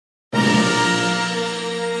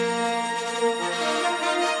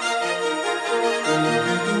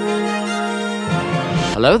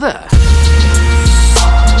hello there.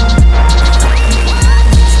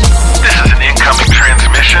 This is an incoming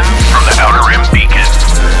transmission from the Outer Rim Beacon.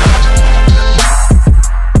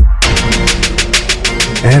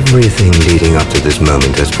 Everything leading up to this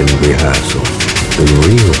moment has been rehearsal. The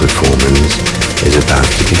real performance is about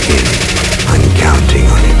to begin. I'm counting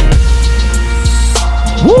on it.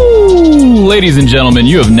 Woo! Ladies and gentlemen,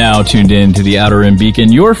 you have now tuned in to the Outer Rim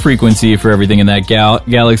Beacon, your frequency for everything in that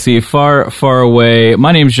galaxy far, far away.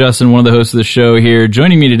 My name's Justin, one of the hosts of the show here.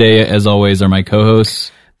 Joining me today, as always, are my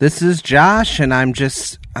co-hosts. This is Josh, and I'm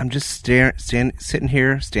just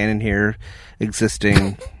standing here,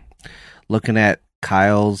 existing, looking at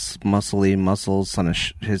Kyle's muscly muscles on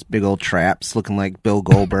his big old traps, looking like Bill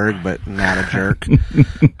Goldberg, but not a jerk.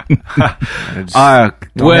 I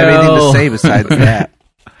don't have anything to say besides that.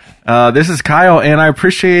 This is Kyle, and I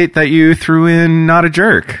appreciate that you threw in "not a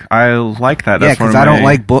jerk." I like that. Yeah, because I don't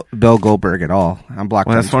like Bill Goldberg at all. I'm blocked.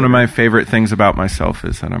 Well, that's one of my favorite things about myself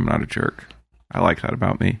is that I'm not a jerk. I like that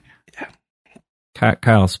about me. Yeah.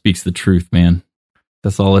 Kyle speaks the truth, man.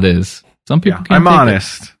 That's all it is. Some people can't. I'm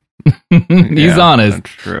honest. He's honest.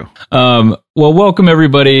 That's true. Well, welcome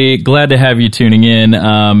everybody. Glad to have you tuning in.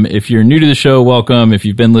 If you're new to the show, welcome. If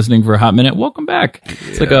you've been listening for a hot minute, welcome back.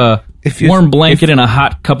 It's like a warm blanket and a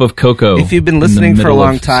hot cup of cocoa. If you've been listening for a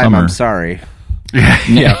long time, I'm sorry.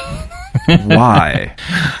 Yeah. Why?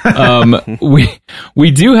 We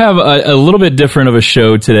do have a little bit different of a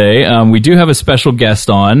show today. We do have a special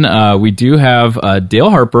guest on. We do have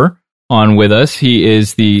Dale Harper on with us. He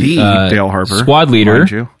is the Dale Harper, squad leader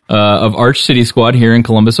of Arch City Squad here in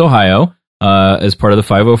Columbus, Ohio, as part of the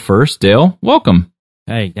 501st. Dale, welcome.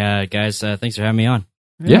 Hey, guys, thanks for having me on.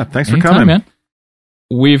 Yeah, thanks for coming, man.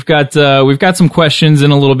 We've got some questions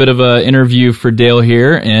and a little bit of an interview for Dale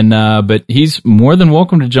here, and but he's more than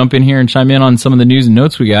welcome to jump in here and chime in on some of the news and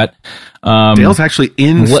notes we got. Dale's actually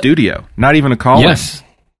in studio, not even a call. Yes.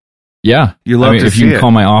 Yeah, you love to if see you it. can call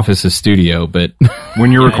my office a studio, but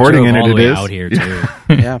when you're recording in it is out here too.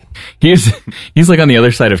 Yeah, he's like on the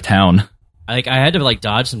other side of town. I had to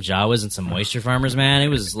dodge some Jawas and some moisture farmers, man. It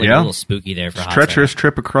was a little spooky there for a hot treacherous second.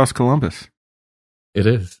 trip across Columbus. It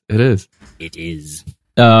is.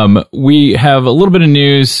 We have a little bit of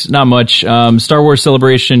news, not much. Star Wars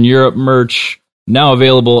Celebration Europe merch now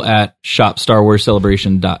available at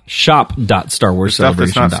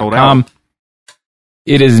shop.starwarscelebration.com.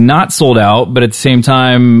 It is not sold out, but at the same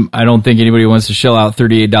time, I don't think anybody wants to shell out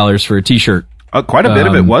 $38 for a T-shirt. Quite a bit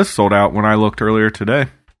of it was sold out when I looked earlier today.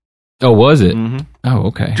 Oh, was it? Mm-hmm. Oh,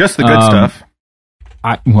 okay. Just the good stuff.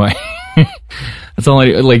 That's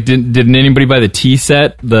only didn't anybody buy the tea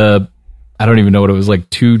set? I don't even know what it was, like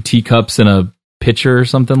 2 teacups and a pitcher or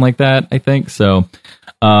something like that, I think. So,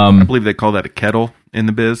 I believe they call that a kettle in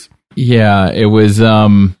the biz. Yeah, it was a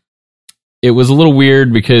little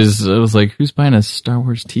weird because I was like, who's buying a Star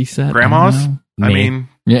Wars tea set? Grandma's? I mean,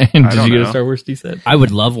 yeah. Did you get a Star Wars tea set? I would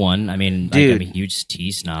love one. I mean, dude, I'm a huge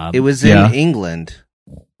tea snob. It was in England.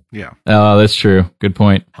 Yeah. Oh, that's true. Good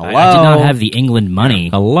point. Hello. I did not have the England money.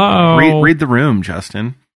 Hello. Read the room,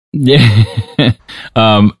 Justin. Yeah.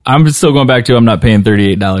 I'm still going back to I'm not paying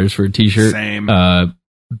 $38 for a T-shirt. Same.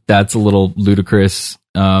 That's a little ludicrous.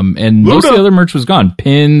 And most of the other merch was gone.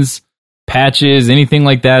 Pins, patches, anything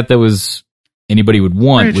like that was anybody would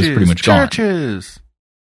want was pretty much gone.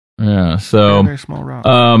 Yeah. So, very small rocks.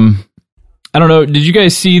 I don't know. Did you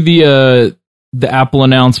guys see the Apple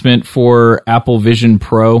announcement for Apple Vision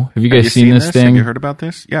Pro? Have you guys seen this thing? Have you heard about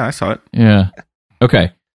this? Yeah, I saw it. Yeah.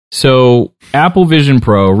 Okay. So Apple Vision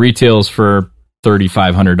Pro retails for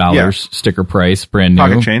 $3,500 sticker price, brand new.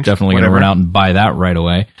 Pocket change, Definitely going to run out and buy that right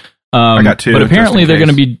away. I got 2. But apparently they're going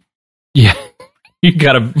to be, you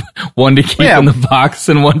got one to keep in the box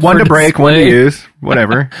and one to break, one to use,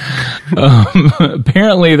 whatever.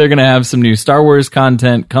 Apparently they're going to have some new Star Wars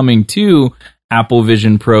content coming to Apple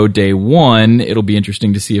Vision Pro day one. It'll be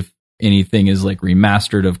interesting to see if anything is like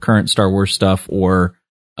remastered of current Star Wars stuff, or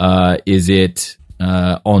is it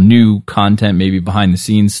all new content, maybe behind the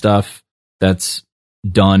scenes stuff that's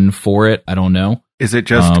done for it. I don't know. Is it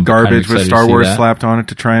just garbage with Star Wars slapped on it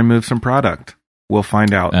to try and move some product? We'll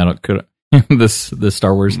find out. The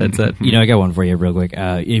Star Wars headset. I got one for you real quick.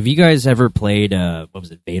 Have you guys ever played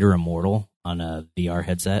Vader Immortal on a VR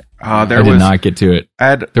headset? I did not get to it.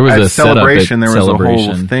 There was a Celebration. There was a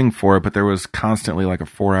whole thing for it, but there was constantly like a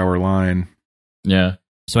 4-hour line. Yeah.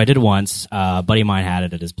 So I did once. A buddy of mine had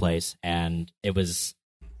it at his place, and it was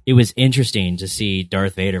interesting to see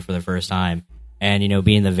Darth Vader for the first time. And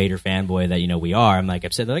being the Vader fanboy that we are, I'm like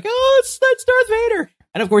upset. They're like, "Oh, that's Darth Vader,"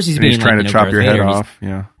 and of course he's trying to chop Darth your Vader. head off.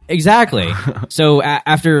 Yeah. Exactly. So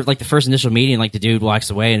after like the first initial meeting, like the dude walks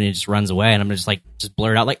away and he just runs away, and I'm just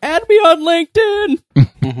blurt out like, "Add me on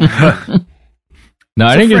LinkedIn." No,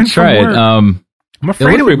 I didn't get to try it. I'm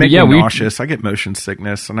afraid it would make me we- nauseous. I get motion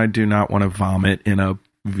sickness, and I do not want to vomit in a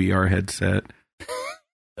VR headset.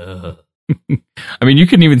 I mean, you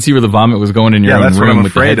couldn't even see where the vomit was going in your own that's what I'm room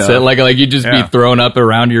with the afraid headset. of. Like you'd just be thrown up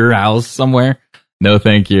around your house somewhere. No,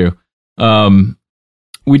 thank you.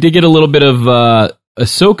 We did get a little bit of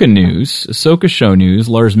Ahsoka news, Ahsoka show news.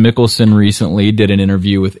 Lars Mikkelsen recently did an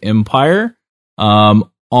interview with Empire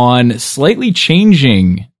on slightly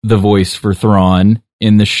changing the voice for Thrawn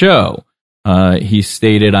in the show. He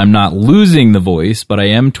stated, "I'm not losing the voice, but I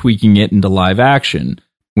am tweaking it into live action.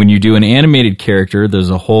 When you do an animated character, there's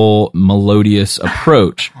a whole melodious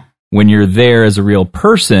approach. When you're there as a real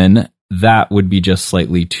person, that would be just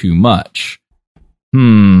slightly too much."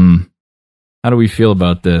 How do we feel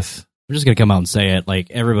about this? I'm just gonna come out and say it.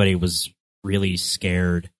 Like, everybody was really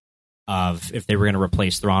scared of if they were gonna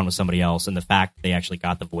replace Thrawn with somebody else, and the fact that they actually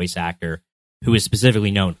got the voice actor who is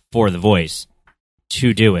specifically known for the voice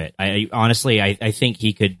to do it. I honestly think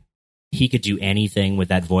he could do anything with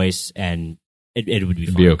that voice, and it would be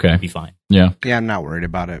fine. Be okay. It'd be fine. Yeah. Yeah, I'm not worried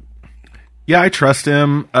about it. Yeah, I trust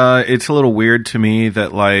him. It's a little weird to me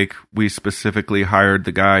that like we specifically hired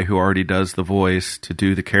the guy who already does the voice to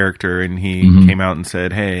do the character, and he came out and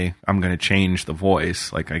said, "Hey, I'm going to change the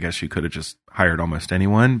voice." Like, I guess you could have just hired almost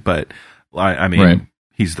anyone, but I mean,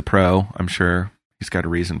 he's the pro. I'm sure he's got a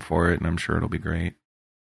reason for it, and I'm sure it'll be great.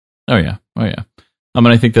 Oh yeah. I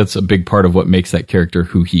mean, I think that's a big part of what makes that character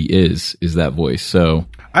who he is that voice. So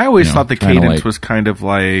I always thought the cadence like, was kind of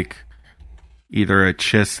like either a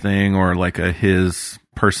Chiss thing or like a his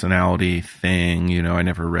personality thing. You know, I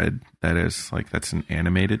never read that as like that's an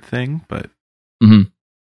animated thing, but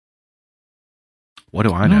what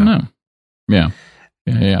do I know? don't know. Yeah.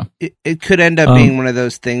 It could end up being one of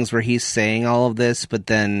those things where he's saying all of this, but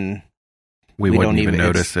then we wouldn't even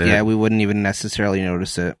notice it. Yeah, we wouldn't even necessarily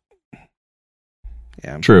notice it.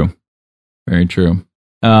 Yeah, True. Very true.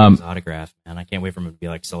 His autograph, man. I can't wait for him to be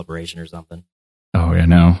like Celebration or something. Oh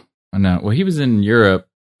yeah, I know. Well, he was in Europe.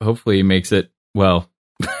 Hopefully, he makes it. Well,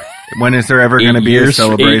 when is there ever going to be a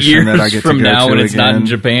celebration that I get to from go now to when it's not in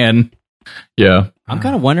Japan? Yeah, I'm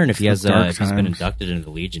kind of wondering if he has dark if he's been times. inducted into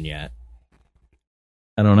the Legion yet.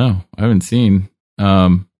 I don't know. I haven't seen.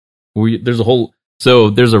 There's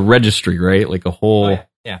a registry, right? Like a whole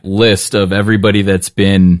list of everybody that's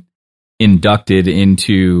been inducted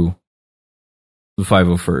into the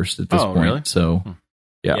 501st at this point. Really? So,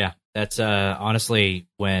 Yeah. That's honestly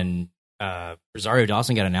when Rosario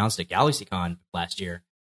Dawson got announced at GalaxyCon last year.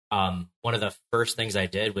 One of the first things I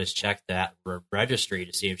did was check that registry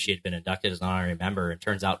to see if she had been inducted as an honorary member. And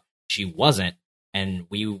turns out she wasn't. And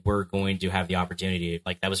we were going to have the opportunity,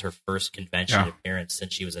 like that was her first convention appearance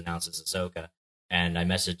since she was announced as Ahsoka. And I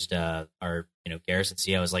messaged our Garrison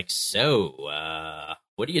C. I was like, "So,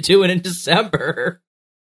 what are you doing in December?"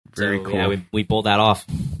 Very cool. Yeah, we pulled that off.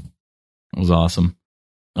 it was awesome.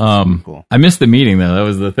 cool. I missed the meeting though. That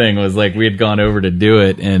was the thing. Was like we had gone over to do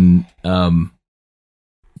it, and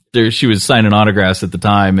she was signing autographs at the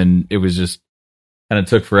time, and it was just kind of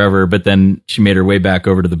took forever. But then she made her way back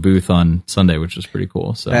over to the booth on Sunday, which was pretty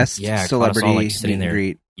cool. So Best Yeah, celebrity all, like, meet sitting and there.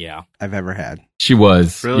 greet Yeah. I've ever had. she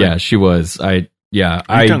was. Really? Yeah, she was. I You've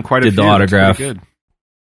done quite a did the few. That's autograph. pretty good.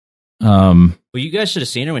 Well, you guys should have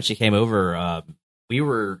seen her when she came over.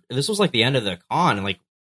 This was like the end of the con, and like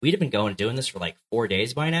we'd have been doing this for like 4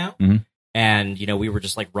 days by now. Mhm. And, we were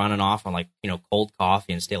just like running off on like, cold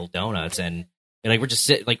coffee and stale donuts. And like, we're just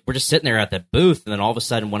sitting there at the booth. And then all of a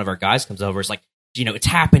sudden one of our guys comes over. It's like, it's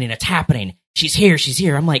happening. She's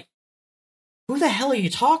here. I'm like, who the hell are you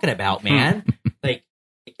talking about, man? Like,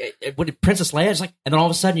 what did Princess Leia? It's like, and then all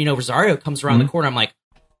of a sudden, Rosario comes around the corner. I'm like,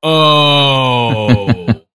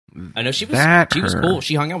 oh, I know she was cool.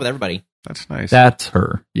 She hung out with everybody. That's nice. That's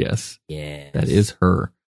her. Yes. Yeah. That is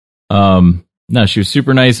her. No, she was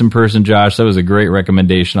super nice in person, Josh. That was a great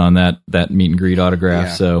recommendation on that meet and greet autograph.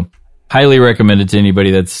 Yeah. So highly recommend it to anybody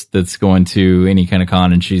that's going to any kind of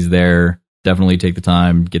con and she's there. Definitely take the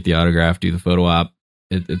time, get the autograph, do the photo op.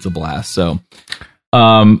 It's a blast. So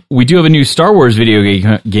we do have a new Star Wars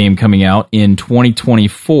video game coming out in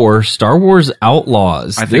 2024, Star Wars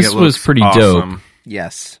Outlaws. I think This it was looks pretty awesome. dope.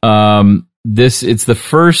 Yes. It's the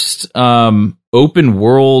first open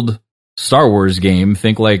world Star Wars game.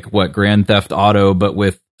 Think like Grand Theft Auto, but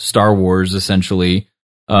with Star Wars essentially.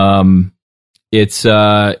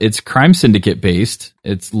 It's Crime Syndicate based.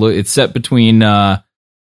 It's set between Empire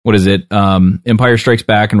Strikes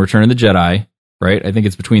Back and Return of the Jedi. right? I think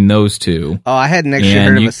it's between those two. Oh, I hadn't actually And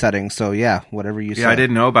heard of you- a setting, so yeah, whatever you say. Yeah, I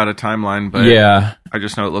didn't know about a timeline, but Yeah. I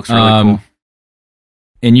just know it looks really cool.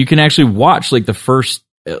 And you can actually watch like the first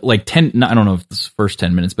like 10, I don't know if it's the first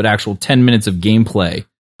 10 minutes, but actual 10 minutes of gameplay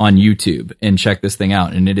on YouTube and check this thing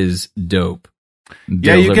out. And it is dope. Yeah,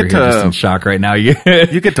 Dale's you over get here to- just in shock right now. You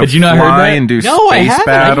You get to Did you not heard fly that? and do No, I space haven't.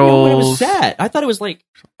 I didn't know what it was battles. set. I thought it was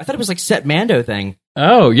like set Mando thing.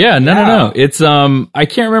 Oh yeah, no. It's I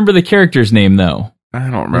can't remember the character's name though. I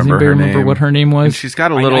don't Does remember anybody her remember name. what her name And was? she's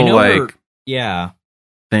got a I little know like her- Yeah.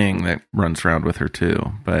 thing that runs around with her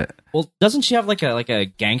too. But Well, doesn't she have like a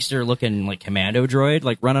gangster looking like commando droid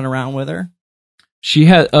like running around with her? She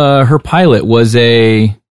had her pilot was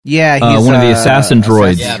a Yeah, he's one of the assassin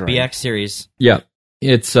droids. Yeah, droid. BX series. yeah.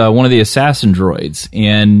 It's one of the assassin droids,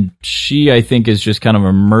 and she I think is just kind of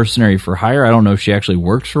a mercenary for hire. I don't know if she actually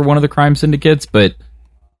works for one of the crime syndicates, but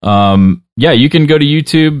yeah, you can go to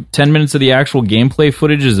YouTube. 10 minutes of the actual gameplay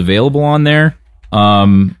footage is available on there.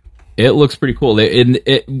 It looks pretty cool. They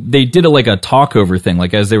did like a talkover thing,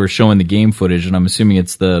 like as they were showing the game footage, and I'm assuming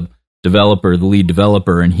it's the lead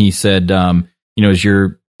developer, and he said, as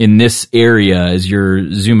you're in this area, as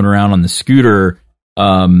you're zooming around on the scooter,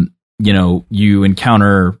 you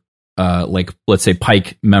encounter like let's say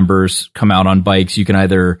Pike members come out on bikes. You can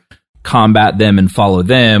either combat them and follow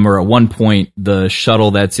them, or at one point the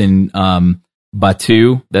shuttle that's in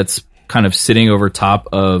Batu, that's kind of sitting over top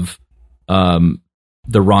of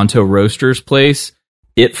the Ronto Roasters place,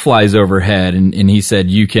 it flies overhead, and he said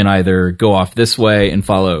you can either go off this way and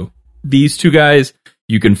follow these two guys,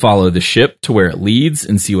 you can follow the ship to where it leads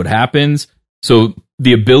and see what happens. So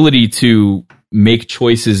the ability to make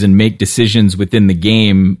choices and make decisions within the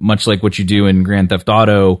game, much like what you do in Grand Theft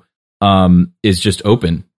Auto, is just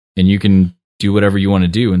open, and you can do whatever you want to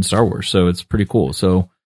do in Star Wars. So it's pretty cool. So,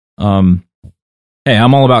 hey,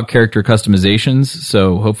 I'm all about character customizations,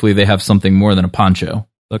 so hopefully they have something more than a poncho.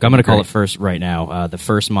 Look, I'm going to call it first right now. The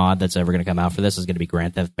first mod that's ever going to come out for this is going to be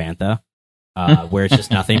Grand Theft Bantha, where it's just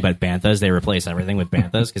nothing but Banthas. They replace everything with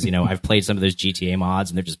Banthas because, I've played some of those GTA mods,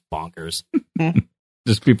 and they're just bonkers.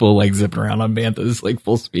 Just people like zipping around on Banthas like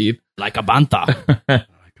full speed. Like a Bantha.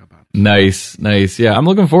 Nice. Yeah, I'm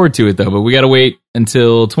looking forward to it, though, but we got to wait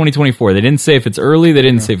until 2024. They didn't say if it's early. They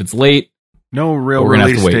didn't say if it's late. no real But we're gonna have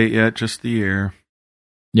release to wait. date yet, just the year.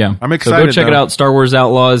 Yeah. I'm So excited. go check it though. out. Star Wars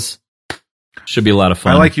Outlaws. Should be a lot of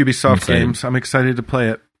fun. I like I'm Ubisoft excited. games. I'm excited to play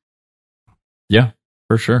it. Yeah,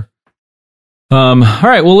 for sure. All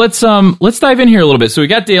right, well let's dive in here a little bit. So we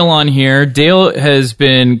got Dale on here. Dale has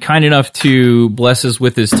been kind enough to bless us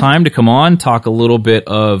with his time to come on, talk a little bit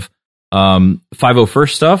of 501st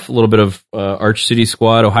stuff, a little bit of Arch City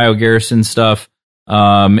Squad, Ohio Garrison stuff,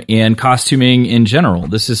 and costuming in general.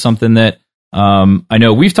 This is something that I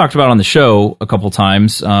know we've talked about on the show a couple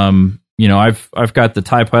times. I've got the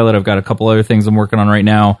TIE Pilot. I've got a couple other things I'm working on right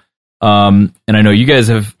now. And I know you guys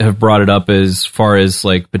have brought it up as far as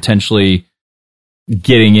like potentially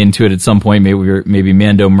getting into it at some point, maybe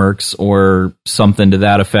Mando Mercs or something to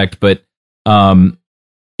that effect. But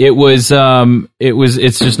it's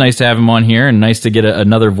just nice to have him on here, and nice to get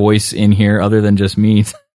another voice in here other than just me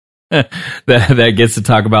that gets to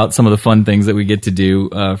talk about some of the fun things that we get to do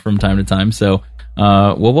from time to time. So,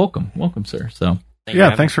 welcome, sir. So,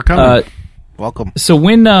 Thanks for coming. Welcome. So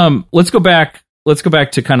when let's go back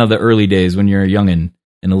to kind of the early days when you're a youngin'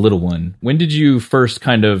 and a little one. When did you first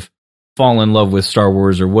kind of fall in love with Star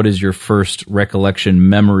Wars, or what is your first recollection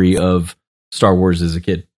memory of Star Wars as a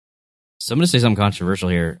kid? So I'm going to say something controversial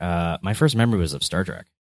here. My first memory was of Star Trek.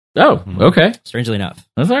 Oh, okay. Strangely enough.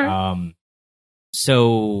 That's all right.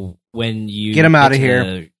 So when you Get him get outta to here.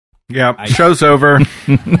 the- Yeah, show's over.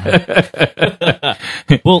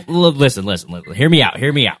 Well, listen. Hear me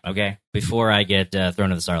out, okay? Before I get thrown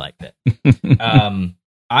to the Starlight Pit.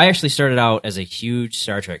 I actually started out as a huge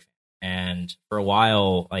Star Trek fan, and for a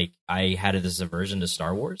while, like I had this aversion to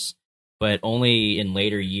Star Wars, but only in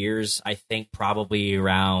later years. I think probably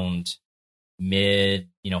around mid,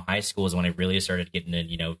 high school is when I really started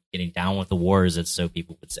getting down with the wars, as so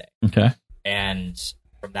people would say. Okay. And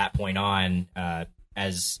from that point on,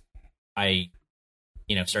 as I,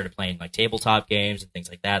 started playing like tabletop games and things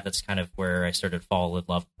like that, that's kind of where I started to fall in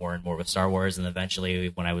love more and more with Star Wars. And eventually,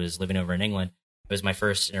 when I was living over in England, it was my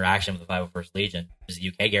first interaction with the 501st Legion. It was the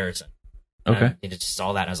UK Garrison. Okay. And I just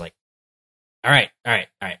saw that, and I was like, all right. I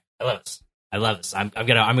love this. I'm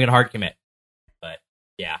gonna hard commit. But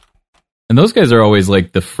yeah. And those guys are always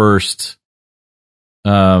like the first,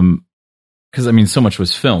 because so much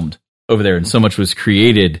was filmed over there, and so much was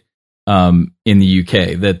created in the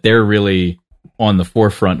UK that they're really on the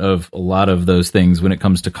forefront of a lot of those things when it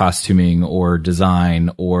comes to costuming or design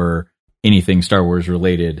or anything Star Wars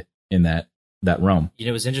related in that realm. You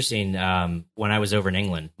know, it was interesting. When I was over in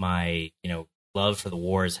England, my love for the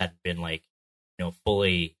wars hadn't been like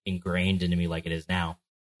fully ingrained into me like it is now.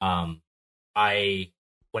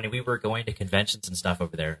 When we were going to conventions and stuff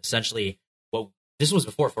over there, essentially, this was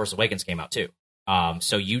before Force Awakens came out too.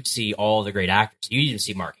 So you'd see all the great actors. You'd even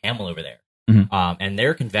see Mark Hamill over there. And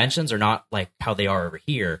their conventions are not like how they are over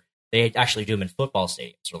here. They actually do them in football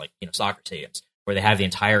stadiums or like soccer stadiums, where they have the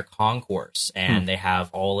entire concourse and they have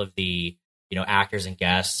all of the actors and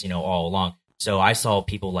guests all along. So I saw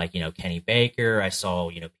people like Kenny Baker. I saw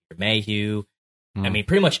Peter Mayhew. I mean,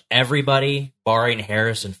 pretty much everybody, barring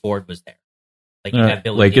Harrison Ford, was there. Like you have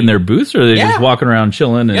Billy like Dee. in their booths, or are they just walking around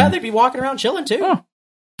chilling? And... Yeah, they'd be walking around chilling too. Oh.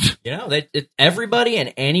 Everybody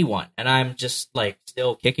and anyone. And I'm just like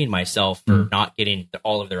still kicking myself for not getting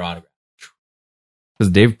all of their autographs.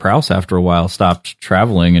 Because Dave Prowse, after a while, stopped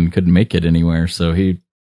traveling and couldn't make it anywhere, so he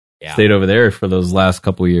stayed over there for those last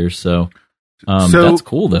couple of years. So that's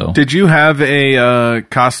cool, though. Did you have a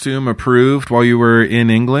costume approved while you were in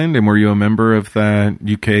England, and were you a member of the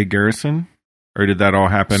UK garrison, or did that all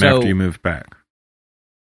happen after you moved back?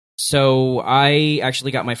 So I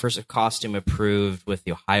actually got my first costume approved with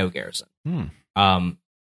the Ohio garrison.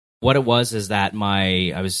 What it was is that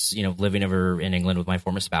I was living over in England with my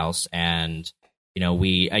former spouse, and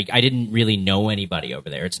I didn't really know anybody over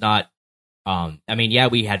there. It's not,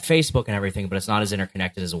 we had Facebook and everything, but it's not as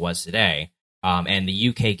interconnected as it was today. And the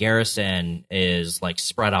UK garrison is like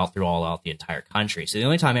spread out throughout the entire country. So the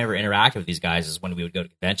only time I ever interacted with these guys is when we would go to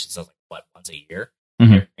conventions. I was like, once a year?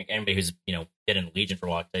 Anybody who's been in Legion for a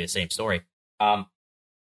while can tell you the same story.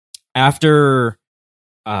 After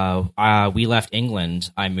we left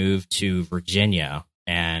England, I moved to Virginia,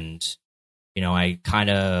 and I kind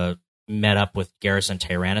of met up with Garrison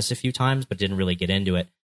Tyrannus a few times, but didn't really get into it.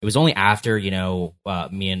 It was only after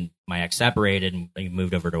me and my ex separated and we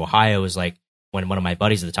moved over to Ohio. It was like when one of my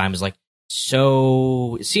buddies at the time was like,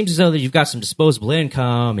 "So it seems as though that you've got some disposable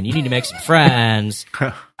income and you need to make some friends."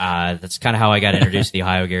 That's kind of how I got introduced to the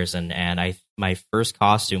Ohio Garrison, and my first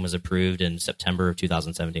costume was approved in September of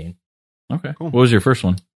 2017. Okay, cool. What was your first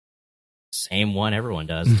one? Same one everyone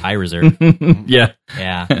does, TIE Reserve. Yeah,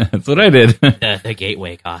 that's what I did. the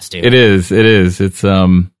gateway costume. It is. It's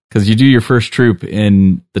because you do your first troop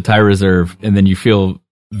in the TIE Reserve, and then you feel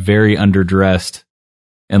very underdressed.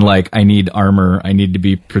 And like, I need armor, I need to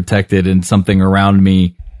be protected and something around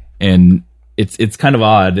me. And it's kind of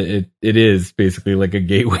odd. It is basically like a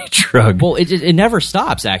gateway drug. Well, it never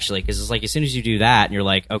stops, actually, because it's like as soon as you do that and you're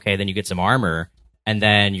like, okay, then you get some armor, and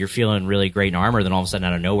then you're feeling really great in armor, then all of a sudden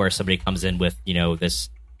out of nowhere somebody comes in with,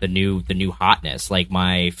 the new hotness. Like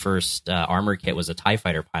my first armor kit was a TIE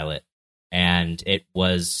fighter pilot, and it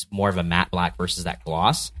was more of a matte black versus that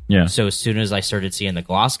gloss. Yeah. So as soon as I started seeing the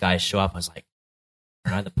gloss guys show up, I was like,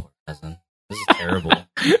 am I the poor cousin? This is terrible.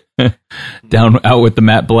 Down out with the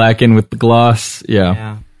matte black, in with the gloss.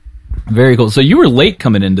 Yeah. Very cool. So you were late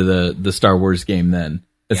coming into the Star Wars game then,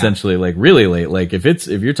 essentially, like really late. Like if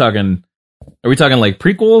you're talking, are we talking like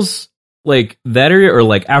prequels, like that area, or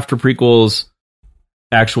like after prequels,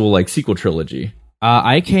 actual like sequel trilogy?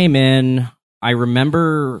 I came in, I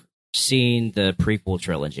remember seeing the prequel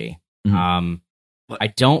trilogy.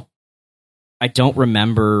 I don't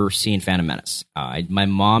remember seeing Phantom Menace. My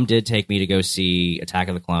mom did take me to go see Attack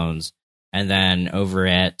of the Clones, and then over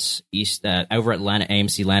at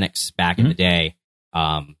AMC Lennox back in the day,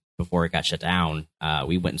 before it got shut down,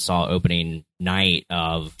 we went and saw opening night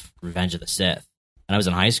of Revenge of the Sith, and I was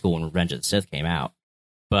in high school when Revenge of the Sith came out.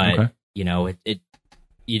 But you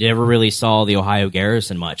never really saw the Ohio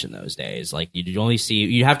Garrison much in those days. Like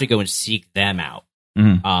you'd have to go and seek them out.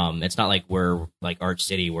 It's not like we're like Arch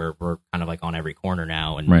City, where we're kind of like on every corner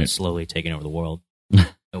now and slowly taking over the world.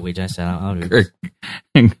 We just said,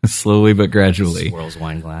 slowly but gradually. Swirls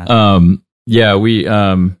wine glass.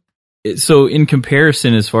 So in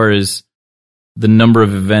comparison, as far as the number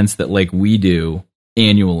of events that like we do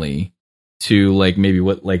annually to like maybe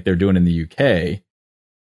what like they're doing in the UK,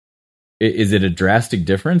 is it a drastic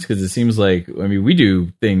difference? Because it seems like, I mean, we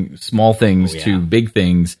do small things to big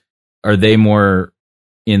things. Are they more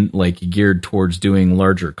in like geared towards doing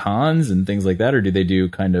larger cons and things like that, or do they do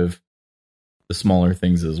kind of the smaller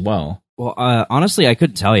things as well? Well, honestly, I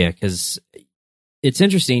couldn't tell you, because it's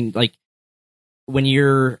interesting. Like when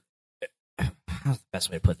you're, how's the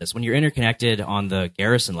best way to put this? When you're interconnected on the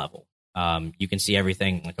garrison level, you can see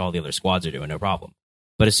everything like all the other squads are doing, no problem.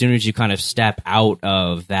 But as soon as you kind of step out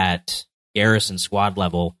of that garrison squad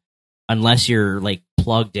level, unless you're like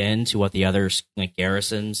plugged into what the other like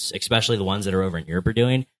garrisons, especially the ones that are over in Europe, are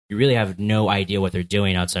doing, you really have no idea what they're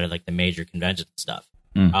doing outside of like the major convention stuff.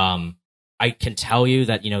 I can tell you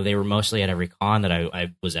that, they were mostly at every con that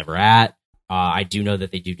I was ever at. I do know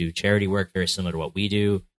that they do charity work very similar to what we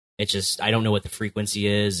do. It's just, I don't know what the frequency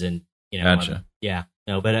is. And, Gotcha.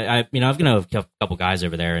 But I've got a couple guys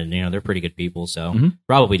over there and, they're pretty good people. So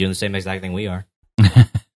probably doing the same exact thing we are.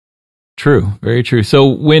 True. Very true. So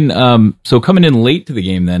when, coming in late to the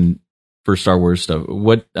game then for Star Wars stuff,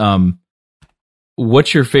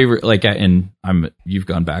 what's your favorite, you've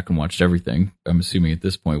gone back and watched everything, I'm assuming at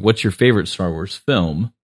this point. What's your favorite Star Wars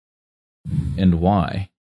film and why?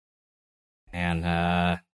 And,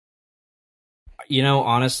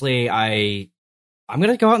 honestly, I'm going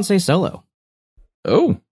to go out and say Solo.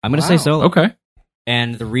 Oh. I'm going to say Solo. Okay.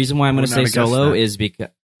 And the reason why I'm going to say Solo is because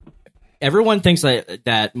everyone thinks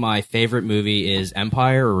that my favorite movie is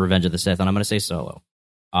Empire or Revenge of the Sith, and I'm going to say Solo.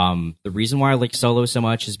 The reason why I like Solo so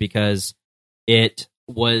much is because it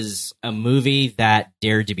was a movie that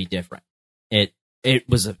dared to be different. It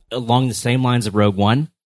was along the same lines of Rogue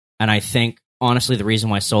One, and I think, honestly, the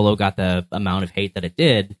reason why Solo got the amount of hate that it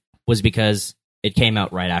did was because it came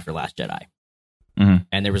out right after Last Jedi. Mm-hmm.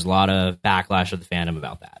 And there was a lot of backlash of the fandom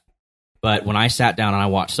about that. But when I sat down and I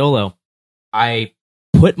watched Solo, I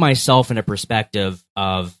put myself in a perspective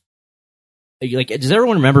of, does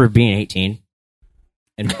everyone remember being 18?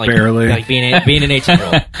 And barely. Being an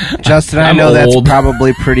 18-year-old. Justin, I I'm know that's old.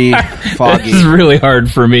 probably pretty foggy. This is really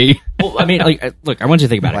hard for me. Well, I mean, look, I want you to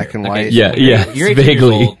think about Black it. and Okay, white. Yeah, You're 18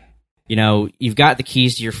 vaguely. years old. You've got the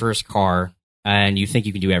keys to your first car, and you think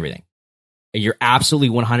you can do everything. And you're absolutely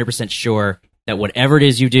 100% sure that whatever it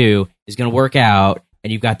is you do is going to work out,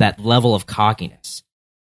 and you've got that level of cockiness.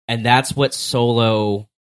 And that's what Solo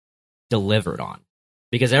delivered on.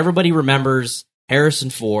 Because everybody remembers Harrison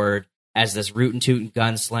Ford as this rootin' tootin'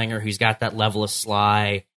 gunslinger who's got that level of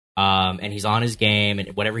sly, and he's on his game,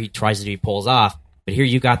 and whatever he tries to do, he pulls off. But here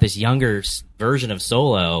you got this younger version of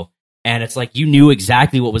Solo, and it's like you knew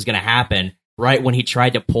exactly what was going to happen right when he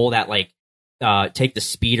tried to pull that, take the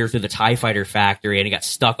speeder through the TIE Fighter factory, and he got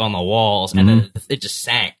stuck on the walls, and then it just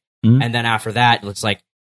sank. Mm-hmm. And then after that, it's like,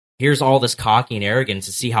 here's all this cocky and arrogance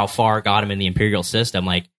to see how far it got him in the Imperial system.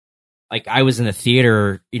 Like I was in the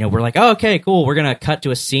theater, we're like, oh, okay, cool. We're going to cut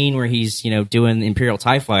to a scene where he's, doing the Imperial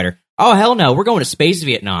TIE Fighter. Oh, hell no. We're going to space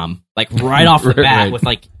Vietnam, right off the bat with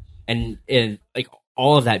and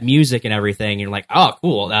all of that music and everything. You're like, oh,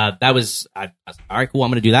 cool. That was, all right, cool.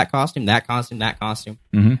 I'm going to do that costume.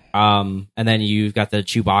 Mm-hmm. And then you've got the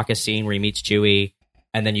Chewbacca scene where he meets Chewie.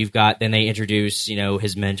 And then then they introduce,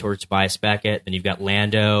 his mentor, Tobias Beckett. Then you've got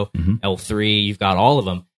Lando, L3. You've got all of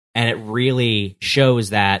them. And it really shows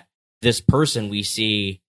that this person we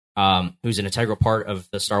see, who's an integral part of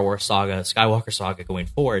the Star Wars saga, Skywalker saga going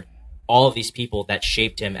forward, all of these people that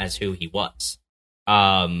shaped him as who he was.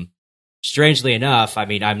 Strangely enough, I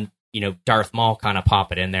mean, I'm, Darth Maul kind of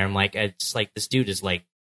pop it in there. I'm like, it's like, this dude is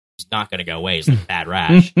he's not going to go away. He's like Bad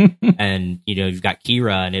Rash. And, you've got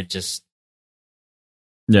Kira, and it just,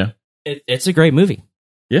 yeah, it's a great movie.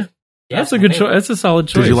 Yeah. That's a good choice. That's a solid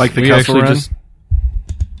choice. Did you like the Kessel Run?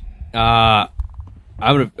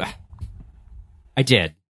 I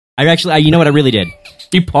did. You know what? I really did.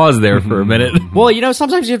 He paused there for a minute. Well,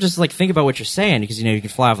 sometimes you have to just think about what you're saying because you can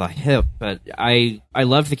fly off the hip. But I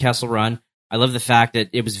loved the Kessel Run. I love the fact that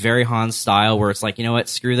it was very Han style, where it's like, you know what,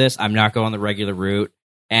 screw this. I'm not going the regular route.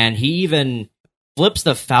 And he even flips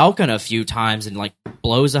the Falcon a few times and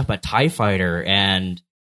blows up a TIE fighter. And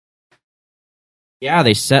yeah,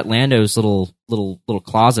 they set Lando's little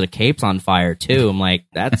closet of capes on fire too. I'm like,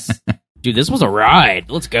 dude, this was a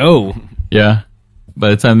ride. Let's go. Yeah.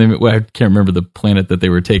 By the time I can't remember the planet that they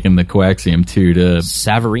were taking the coaxium to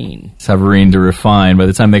Savareen to refine. By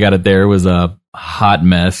the time they got it there, it was a hot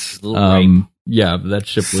mess. Yeah, that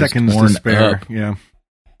ship was seconds torn to spare. up. Yeah,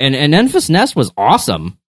 and Enfys Nest was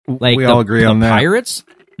awesome. We all agree on that. Pirates.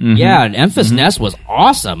 Mm-hmm. Yeah, and Enfys Nest was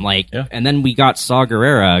awesome. Yeah. And then we got Saw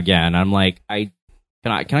Gerrera again. I'm like, can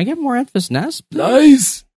I get more Enfys Nest?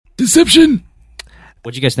 Nice deception.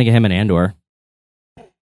 What'd you guys think of him in Andor?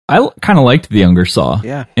 I kind of liked the younger Saw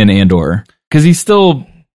in Andor because he's still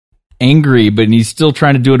angry, but he's still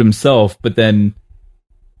trying to do it himself. But then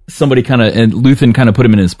somebody and Luthen kind of put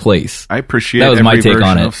him in his place. I appreciate that was every my take version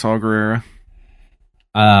on it. Of Saw Gerrera.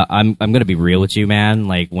 I'm gonna be real with you, man.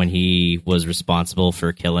 When he was responsible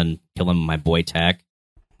for killing my boy Tech,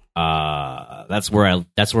 that's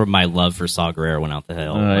where my love for Saw Gerrera went out the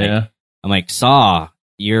hill. Yeah. I'm like, Saw,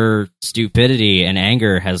 your stupidity and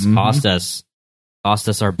anger has cost us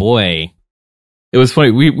our boy. It was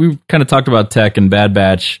funny. We kind of talked about Tech and Bad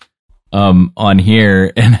Batch on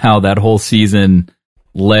here, and how that whole season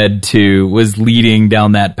was leading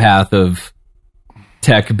down that path of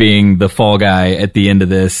Tech being the fall guy at the end of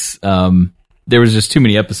this. There was just too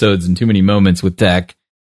many episodes and too many moments with Tech.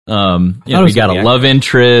 He got a love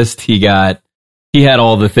interest. He had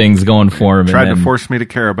all the things going for him. Tried to force me to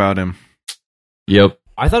care about him. Yep.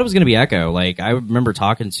 I thought it was going to be Echo. Like, I remember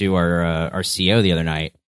talking to our CEO the other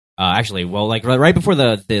night. Actually, well, like right before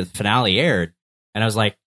the finale aired, and I was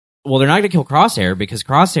like, well, they're not going to kill Crosshair because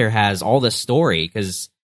Crosshair has all this story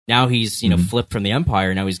because now he's flipped from the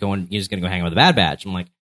Empire. Now he's going to go hang out with the Bad Batch. I'm like,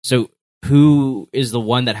 so who is the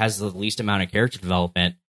one that has the least amount of character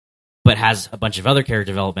development, but has a bunch of other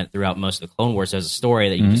character development throughout most of the Clone Wars as a story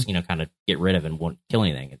that you just kind of get rid of and won't kill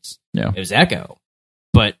anything? It was Echo,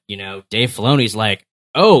 but Dave Filoni's like,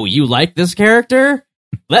 oh, you like this character?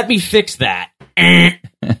 Let me fix that.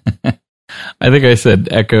 I think I said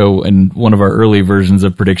Echo in one of our early versions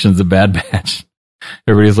of predictions of Bad Batch.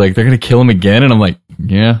 Everybody's like, they're going to kill him again? And I'm like,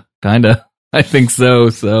 yeah, kind of. I think so.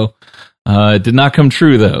 So it did not come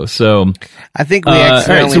true, though. So I think we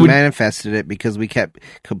accidentally manifested it because we kept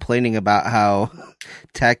complaining about how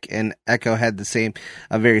Tech and Echo had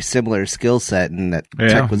a very similar skill set, and that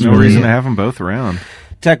Tech was no reason to have them both around.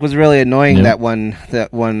 Tech was really annoying that one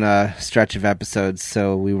stretch of episodes.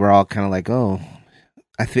 So we were all kind of like, oh.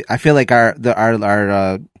 I feel like our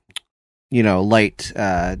light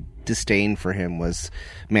disdain for him was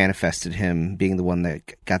manifested him being the one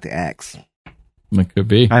that got the axe. It could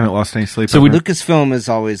be. I haven't lost any sleep. So Lucasfilm is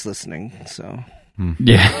always listening. So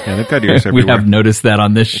yeah, they've got ears everywhere. We have noticed that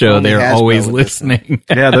on this show. They're always listening.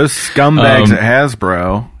 Yeah, those scumbags at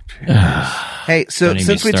Hasbro. Hey, so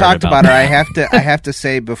since we talked about her, I have to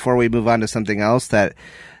say before we move on to something else that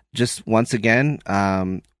just once again.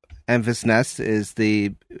 Enfys Nest is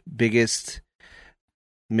the biggest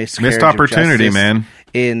missed opportunity, man.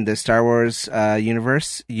 In the Star Wars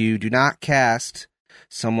universe. You do not cast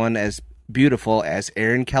someone as beautiful as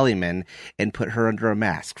Erin Kellyman and put her under a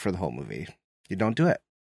mask for the whole movie. You don't do it.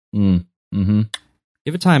 Mm-hmm.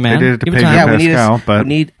 Give it time, man. They did it to Give Pedro it time. Pascal, but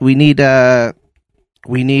we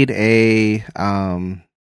need a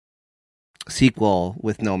sequel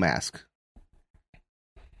with no mask.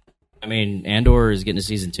 I mean, Andor is getting to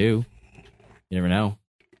season 2. You never know.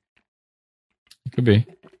 It could be.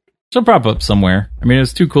 She'll pop up somewhere. I mean,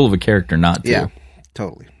 it's too cool of a character not to. Yeah,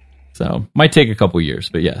 totally. So, might take a couple years,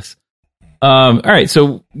 but yes. All right,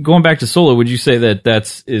 so going back to Solo, would you say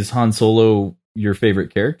that is Han Solo your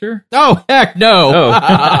favorite character? Oh, heck no.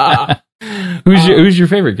 Oh. Who's your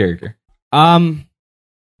favorite character? Gosh,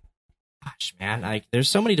 man, there's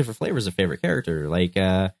so many different flavors of favorite character. Like,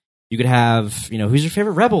 you could have, who's your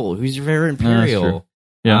favorite Rebel? Who's your favorite Imperial?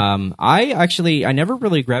 Yeah. I never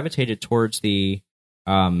really gravitated towards the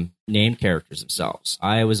named characters themselves.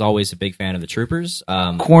 I was always a big fan of the Troopers.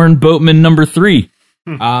 Corn Boatman number 3.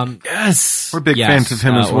 Yes. We're big fans of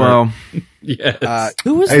him as well. Yes.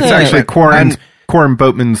 Who was It's actually Corn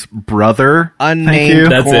Boatman's brother.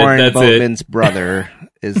 Unnamed Corn Boatman's brother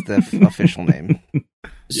is the official name.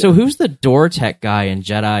 So who's the door tech guy in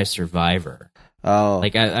Jedi Survivor? Oh,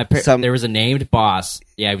 like there was a named boss.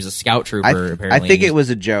 Yeah, he was a scout trooper. Apparently, I think it was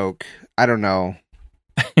a joke. I don't know.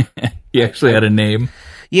 He actually had a name.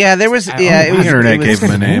 Yeah, there was. The internet gave him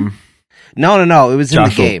a name. No. It was in the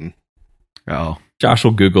game. Oh, Josh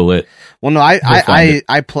will Google it. Well, no,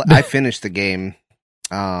 I finished the game,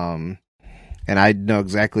 and I know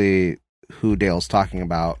exactly who Dale's talking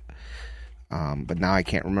about. But now I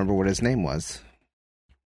can't remember what his name was.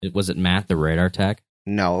 Was it Matt, the radar tech?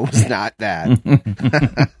 No, it was not that.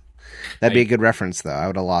 That'd be a good reference, though. I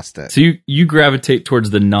would have lost it. So you gravitate towards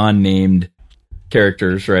the non-named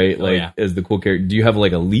characters, right? As the cool character. Do you have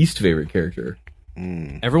like a least favorite character?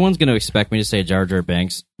 Everyone's going to expect me to say Jar Jar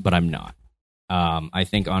Binks, but I'm not. I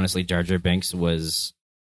think, honestly, Jar Jar Binks was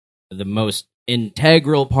the most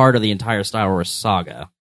integral part of the entire Star Wars saga.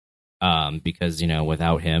 Because,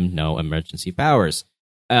 without him, no emergency powers.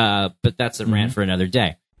 But that's a rant for another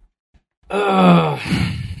day. And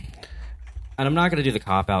I'm not going to do the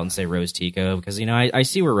cop-out and say Rose Tico, because, I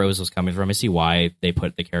see where Rose was coming from. I see why they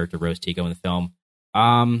put the character Rose Tico in the film.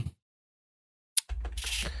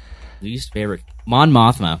 Least favorite? Mon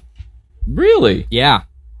Mothma. Really? Yeah.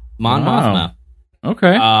 Mon Mothma.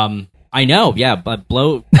 Okay. I know, yeah, but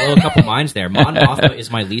blow a couple minds there. Mon Mothma is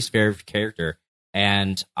my least favorite character.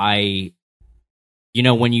 And when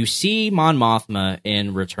you see Mon Mothma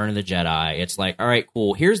in Return of the Jedi, it's like, all right,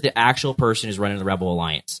 cool. Here's the actual person who's running the Rebel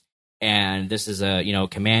Alliance. And this is a,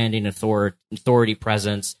 commanding authority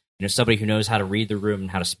presence, somebody who knows how to read the room and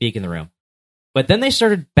how to speak in the room. But then they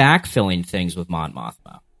started backfilling things with Mon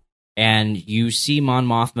Mothma. And you see Mon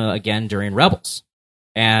Mothma again during Rebels.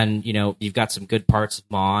 And, you've got some good parts of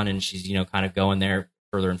Mon, and she's, kind of going there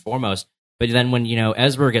further and foremost. But then when,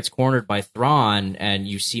 Ezra gets cornered by Thrawn and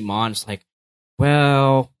you see Mon's like,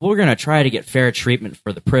 well, we're going to try to get fair treatment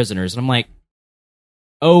for the prisoners. And I'm like,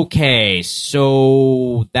 okay,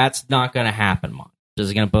 so that's not going to happen, Mon.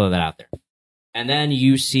 Just going to put that out there. And then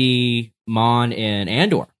you see Mon in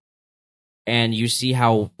Andor. And you see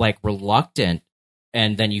how, reluctant,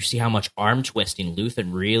 and then you see how much arm twisting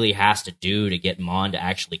Luthen really has to do to get Mon to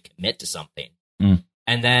actually commit to something. Mm.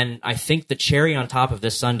 And then I think the cherry on top of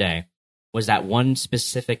this Sunday was that one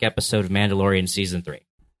specific episode of Mandalorian Season 3.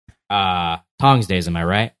 Tongs Days, am I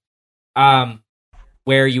right?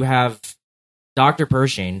 Where you have Dr.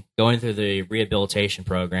 Pershing going through the rehabilitation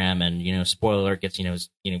program, and, spoiler alert, gets a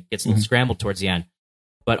little scrambled towards the end.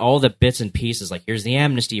 But all the bits and pieces, like here's the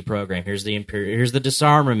amnesty program, here's the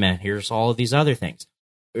disarmament, here's all of these other things,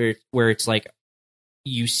 where it's like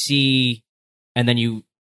you see, and then you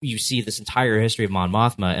see this entire history of Mon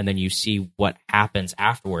Mothma, and then you see what happens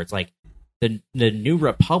afterwards. Like the New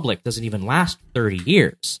Republic doesn't even last 30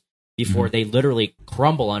 years before they literally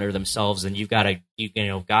crumble under themselves, and you've got a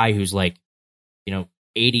guy who's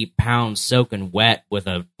 80 pounds soaking wet with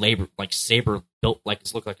a saber built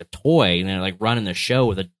it's looked like a toy, and they're running the show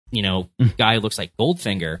with a guy who looks like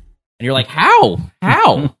Goldfinger, and you're like, how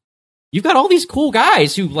you've got all these cool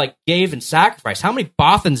guys who gave and sacrificed. How many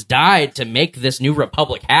Bothans died to make this New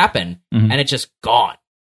Republic happen, and it's just gone.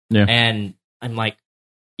 Yeah. And I'm like,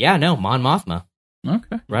 yeah, no, Mon Mothma.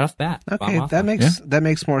 Okay, right off the bat. Okay, that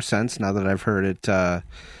makes more sense now that I've heard it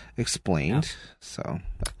explained. Yeah. So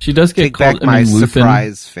she does get take called, back my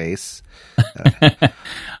surprise face.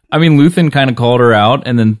 I mean, Luthen kind of called her out,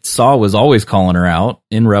 and then Saw was always calling her out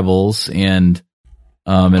in Rebels and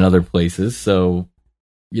in other places. So,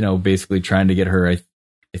 basically trying to get her, I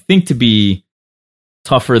think, to be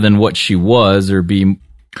tougher than what she was, or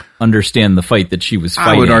understand the fight that she was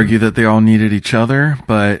fighting. I would argue that they all needed each other,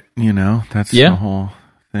 but that's the whole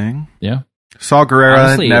thing. Yeah. Saw Gerrera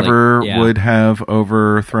Honestly, never would have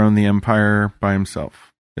overthrown the Empire by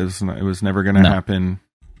himself. It was never going to happen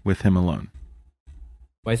with him alone.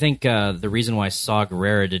 Well, I think the reason why Saw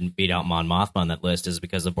Gerrera didn't beat out Mon Mothma on that list is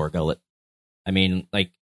because of Borgullet. I mean,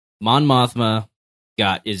 Mon Mothma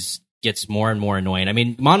gets more and more annoying. I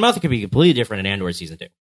mean, Mon Mothma could be completely different in Andor Season 2.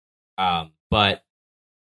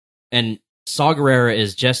 And Saw Gerrera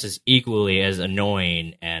is just as equally as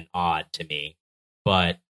annoying and odd to me.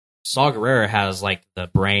 But Saw Gerrera has the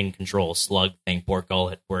brain control slug thing,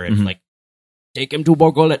 Borgullet, where it's take him to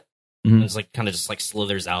Borgullet. And it's kind of just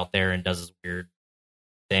slithers out there and does this weird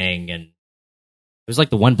thing. And it was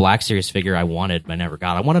the one Black Series figure I wanted, but I never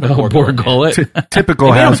got. I wanted a Borgullet.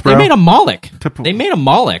 Typical Hasbro. They made a Moloch. They made a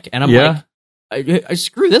Moloch, and I'm I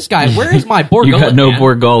screw this guy. Where is my Borgullet? You got no man?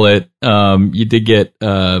 Borgullet. You did get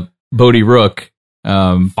Bodhi Rook,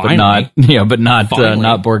 but not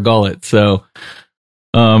Borgullet. So,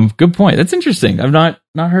 good point. That's interesting. I've not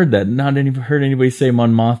heard that. Not heard anybody say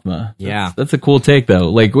Mon Mothma. That's a cool take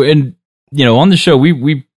though. And on the show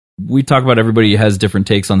we talk about, everybody has different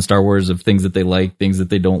takes on Star Wars, of things that they like, things that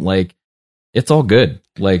they don't like. It's all good.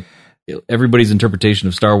 Everybody's interpretation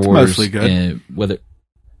of Star Wars, mostly good. I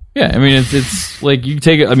mean, it's you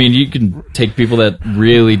take it. I mean, you can take people that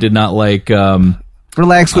really did not like.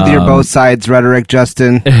 Relax with your both sides rhetoric,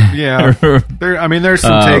 Justin. Yeah, there's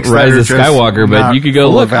some takes Rise that are of Skywalker, but you could go,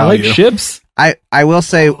 look, I like ships. I will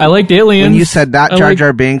say, I liked aliens. When you said not Jar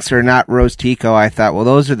Jar Binks or not Rose Tico, I thought, well,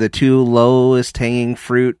 those are the two lowest hanging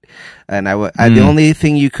fruit. And the only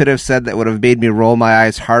thing you could have said that would have made me roll my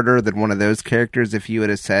eyes harder than one of those characters, if you would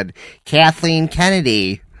have said Kathleen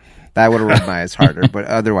Kennedy. That would have rolled my eyes harder. But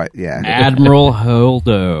otherwise, yeah. Admiral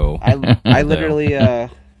Holdo. I literally I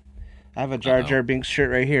have a Jar Jar Binks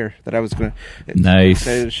shirt right here that I was going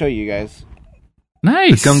to show you guys.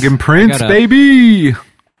 Nice. The Gungan Prince, baby.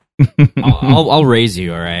 I'll raise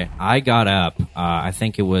you, all right? I got up, I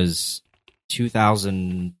think it was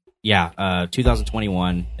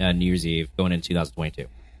 2021, New Year's Eve, going into 2022.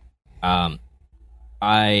 I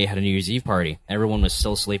had a New Year's Eve party. Everyone was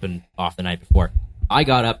still sleeping off the night before. I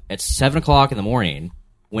got up at 7 o'clock in the morning,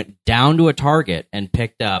 went down to a Target, and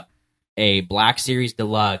picked up a Black Series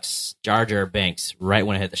Deluxe Jar Jar Binks right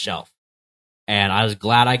when it hit the shelf. And I was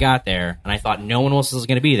glad I got there, and I thought no one else was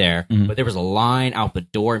going to be there, but there was a line out the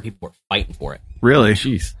door, and people were fighting for it. Really?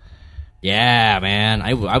 Jeez. Yeah, man.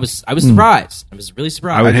 I was surprised. I was really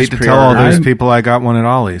surprised. I would hate to tell all those people I got one at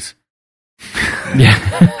Ollie's.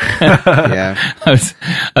 Yeah. I was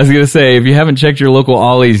going to say, if you haven't checked your local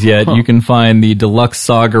Ollie's yet, you can find the Deluxe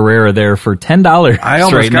Saw Gerrera there for $10. I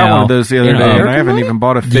almost got one of those the other day, and I haven't even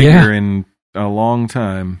bought a figure in a long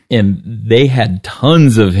time. And they had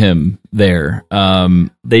tons of him there.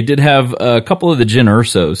 They did have a couple of the Jyn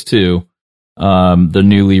Ursos too. the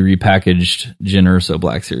newly repackaged Jyn Erso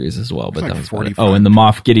Black Series as well. But like that was 45. Oh, and the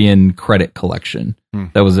Moff Gideon credit collection.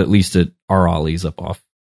 That was at least at our Ollie's up off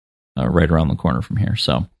right around the corner from here.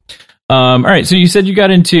 So, all right. So you said you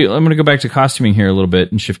got into. I'm going to go back to costuming here a little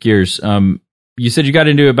bit and shift gears. You said you got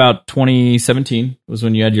into about 2017 was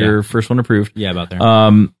when you had your first one approved. Yeah, about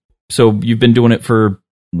there. So you've been doing it for,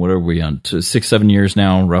 what are we on, to 6-7 years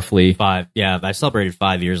now, roughly? 5. Yeah, I celebrated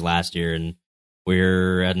 5 years last year, and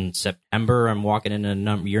we're in September. I'm walking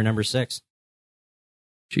into year number 6.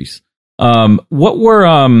 Jeez. What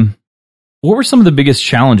were some of the biggest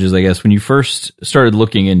challenges, I guess, when you first started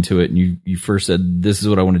looking into it and you first said, this is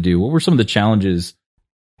what I want to do? What were some of the challenges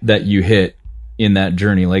that you hit in that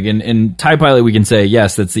journey? Like in TIE Pilot, we can say,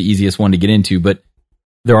 yes, that's the easiest one to get into, but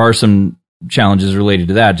there are some challenges related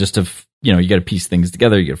to that. Just to, you got to piece things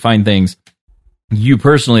together, you got to find things. You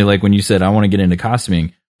personally, like when you said, I want to get into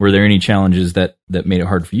costuming, were there any challenges that made it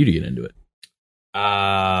hard for you to get into it?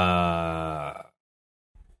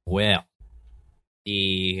 Well,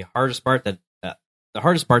 the hardest part that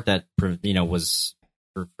was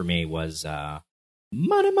for me was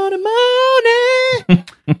money.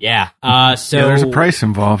 Yeah. So there's a price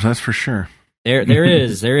involved, that's for sure. There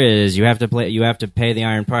is. You have to pay the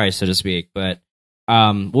iron price, so to speak. But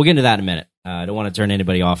we'll get into that in a minute. I don't want to turn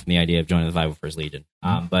anybody off from the idea of joining the 501st Legion.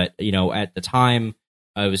 But at the time,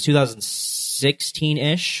 it was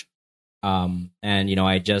 2016-ish. And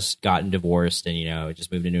I had just gotten divorced, and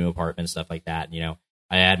just moved into a new apartment and stuff like that. And,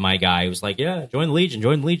 I had my guy who was like, "Yeah, join the Legion,"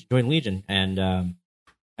 and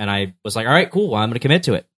I was like, "All right, cool. Well, I'm going to commit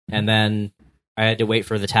to it." And then I had to wait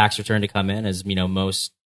for the tax return to come in, as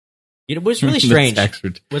most. What's really strange.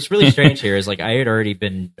 What's really strange here is, like, I had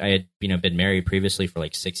been married previously for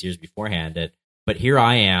like 6 years beforehand, but here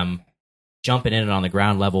I am jumping in on the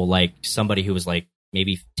ground level like somebody who was like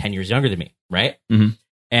maybe 10 years younger than me, right? Mm-hmm.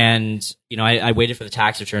 And I waited for the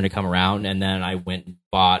tax return to come around, and then I went and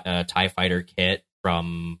bought a TIE Fighter kit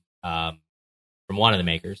from one of the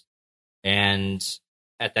makers, and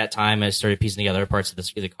at that time I started piecing together parts of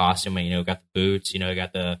the costume. I got the boots, I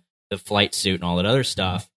got the flight suit and all that other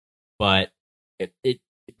stuff. But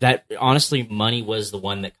that honestly, money was the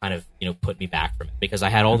one that kind of put me back from it, because I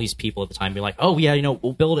had all these people at the time be like, "Oh yeah,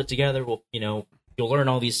 we'll build it together. We'll you'll learn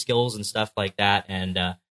all these skills and stuff like that." And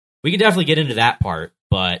we can definitely get into that part,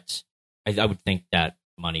 but I would think that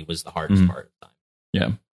money was the hardest part of the time. Yeah.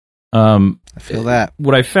 I feel that.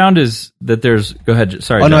 What I found is that there's. Go ahead.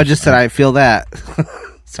 Sorry. Oh no, Josh. I just said I feel that.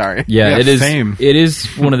 Sorry. Yeah, it is. Same. It is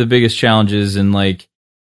one of the biggest challenges, and like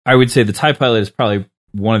I would say, the TIE Pilot is probably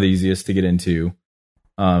one of the easiest to get into,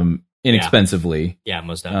 inexpensively. Yeah,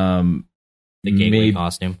 most definitely. The gateway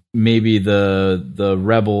costume. Maybe the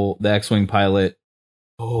Rebel, the X-wing pilot.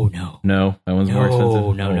 Oh no, that one's more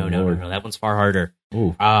expensive. No, that one's far harder.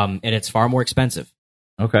 Ooh. And it's far more expensive.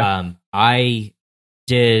 Okay. I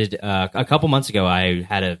did a couple months ago. I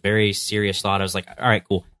had a very serious thought. I was like, all right,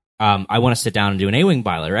 cool. I want to sit down and do an A-wing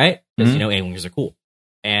pilot, right? Because A-wings are cool.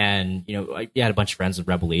 And I had a bunch of friends with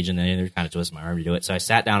Rebel Legion, and they were kind of twisting my arm to do it. So I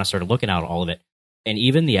sat down and started looking at all of it. And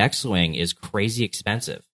even the X-wing is crazy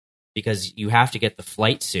expensive, because you have to get the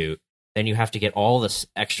flight suit, then you have to get all this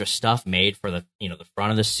extra stuff made for the the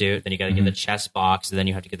front of the suit, then you got to get the chest box, and then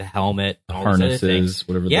you have to get the helmet, and all harnesses, these other things.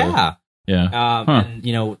 Whatever. Yeah. And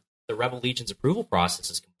the Rebel Legion's approval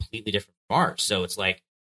process is completely different from ours. So it's like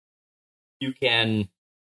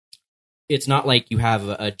it's not like you have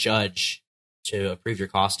a judge to approve your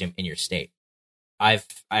costume in your state. I've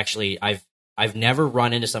never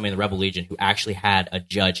run into somebody in the Rebel Legion who actually had a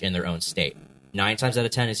judge in their own state. 9 times out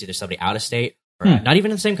of 10, it's either somebody out of state or not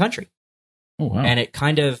even in the same country. Oh wow! And it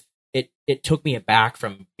kind of it took me aback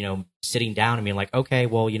from sitting down and being like, okay,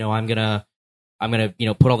 well I'm gonna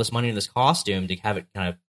put all this money in this costume to have it kind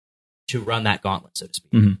of to run that gauntlet, so to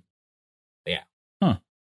speak. Mm-hmm. But yeah.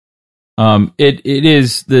 It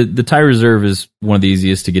is the TIE Reserve is one of the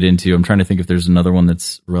easiest to get into. I'm trying to think if there's another one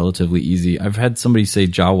that's relatively easy. I've had somebody say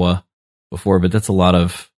Jawa before, but that's a lot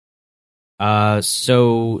of.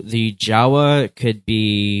 So the Jawa could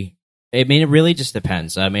be. I mean, it really just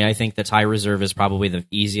depends. I mean, I think the TIE Reserve is probably the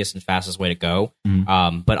easiest and fastest way to go.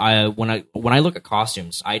 Mm-hmm. But when I look at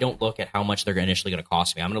costumes, I don't look at how much they're initially going to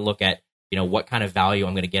cost me. I'm going to look at what kind of value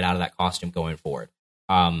I'm going to get out of that costume going forward.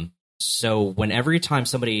 So every time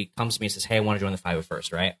somebody comes to me and says, "Hey, I want to join the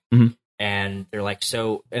 501st," right? Mm-hmm. And they're like,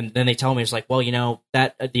 and then they tell me, it's like, well,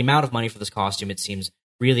 that the amount of money for this costume, it seems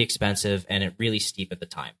really expensive and it really steep at the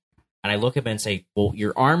time. And I look at them and say, well,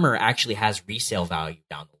 your armor actually has resale value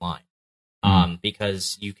down the line.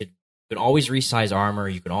 Because you could always resize armor.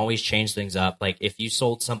 You can always change things up. Like if you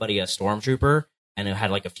sold somebody a stormtrooper and it had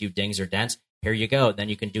like a few dings or dents, here you go. Then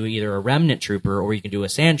you can do either a remnant trooper or you can do a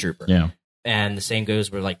sand trooper. Yeah. And the same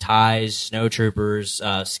goes with like ties, snow troopers,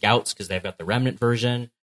 scouts, because they've got the remnant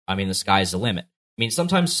version. I mean, the sky's the limit. I mean,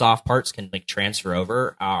 sometimes soft parts can like transfer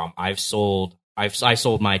over. I sold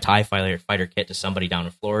my TIE fighter kit to somebody down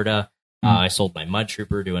in Florida. I sold my mud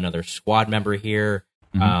trooper to another squad member here.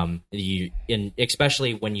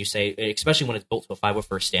 Especially when it's built to a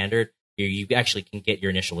 501st standard, you actually can get your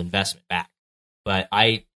initial investment back. But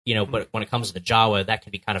but when it comes to the Jawa, that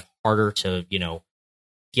can be kind of harder to,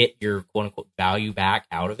 get your quote unquote value back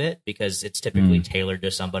out of it because it's typically tailored to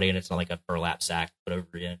somebody and it's not like a burlap sack put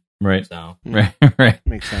over in. Right. So Right.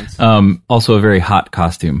 Makes sense. Also a very hot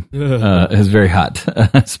costume. It's very hot,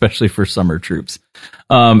 especially for summer troops.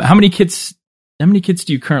 How many kits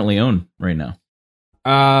do you currently own right now?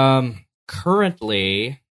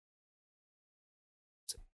 Currently,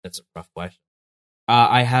 that's a rough question.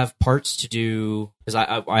 I have parts to do because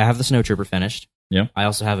I have the snow trooper finished. Yeah. I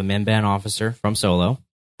also have a Minban officer from Solo,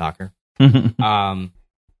 Docker. That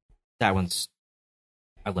one's,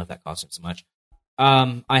 I love that costume so much.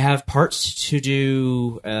 I have parts to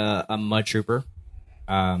do a mud trooper.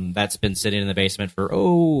 That's been sitting in the basement for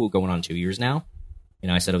going on 2 years now.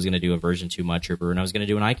 I said I was going to do a version 2 mud trooper and I was going to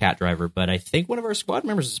do an ICAT driver, but I think one of our squad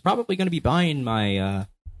members is probably going to be buying my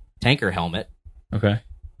tanker helmet. Okay.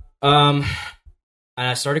 And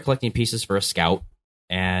I started collecting pieces for a scout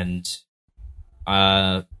and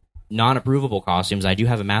non-approvable costumes. I do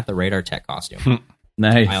have a Matt the Radar Tech costume.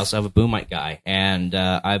 Nice. I also have a Boomite guy, and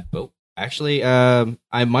I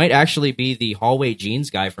might actually be the hallway jeans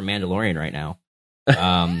guy from Mandalorian right now.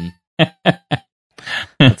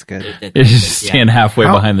 That's good. You just stand halfway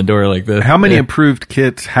behind the door like this. How many approved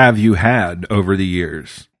kits have you had over the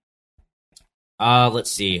years? Let's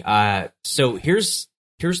see. So here's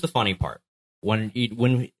the funny part. When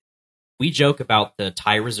we joke about the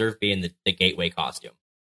TIE Reserve being the gateway costume,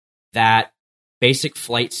 that basic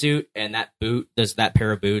flight suit and that boot, that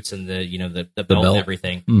pair of boots and the belt and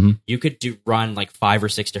everything, you could run like 5 or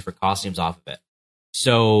 6 different costumes off of it.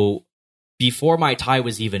 So before my TIE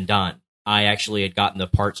was even done, I actually had gotten the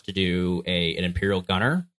parts to do an Imperial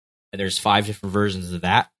Gunner, and there's 5 different versions of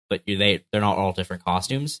that, but they're not all different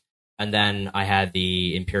costumes. And then I had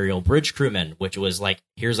the Imperial Bridge Crewman, which was like,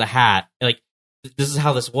 here's a hat. Like, this is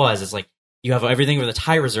how this was. It's like, you have everything for the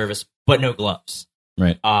TIE Reservist, but no gloves.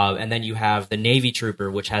 Right. And then you have the Navy Trooper,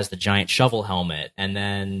 which has the giant shovel helmet. And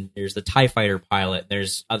then there's the TIE Fighter pilot.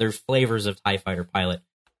 There's other flavors of TIE Fighter pilot.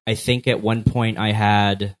 I think at one point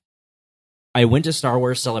I went to Star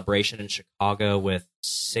Wars Celebration in Chicago with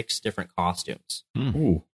 6 different costumes.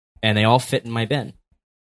 Ooh. And they all fit in my bin.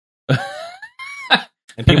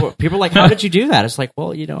 And people are like, how did you do that? It's like,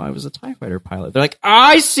 well, I was a TIE Fighter pilot. They're like,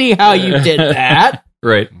 I see how you did that.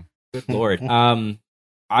 Right. Good Lord.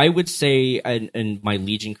 I would say in my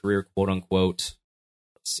Legion career, quote unquote,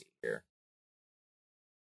 let's see here.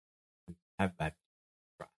 I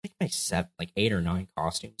think my 8 or 9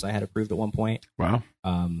 costumes I had approved at one point. Wow.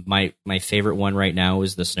 My favorite one right now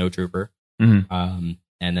is the Snow Trooper. Mm-hmm.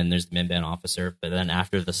 And then there's the Minban officer. But then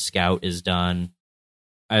after the Scout is done,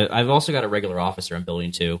 I've also got a regular officer I'm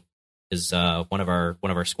building too. Is one of our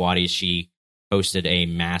squaddies, she hosted a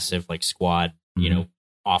massive squad,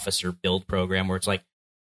 officer build program where it's like,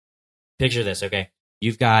 picture this, okay?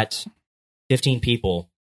 You've got 15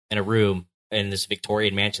 people in a room in this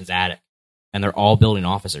Victorian mansion's attic, and they're all building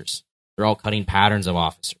officers. They're all cutting patterns of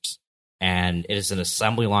officers. And it is an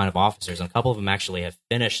assembly line of officers, and a couple of them actually have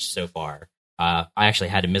finished so far. I actually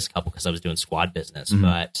had to miss a couple because I was doing squad business,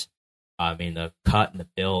 but I mean, the cut and the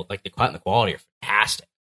build, the cut and the quality are fantastic.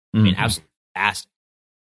 I mean, absolutely fantastic.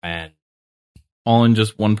 And all in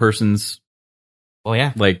just one person's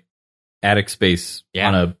attic space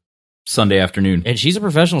on a Sunday afternoon. And she's a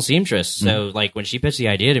professional seamstress. So when she pitched the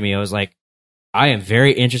idea to me, I was like, I am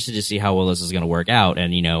very interested to see how well this is going to work out.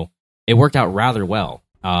 And, it worked out rather well.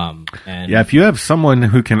 And if you have someone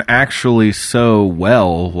who can actually sew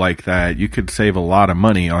well like that, you could save a lot of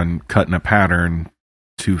money on cutting a pattern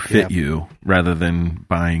to fit you rather than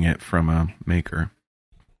buying it from a maker.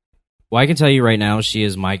 Well, I can tell you right now, she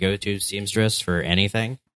is my go-to seamstress for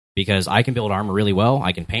anything because I can build armor really well.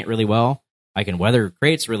 I can paint really well. I can weather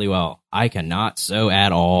crates really well. I cannot sew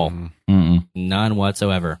at all. None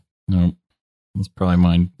whatsoever. No, that's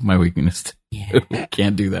probably my weakness.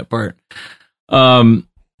 Can't do that part.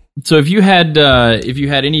 So if you had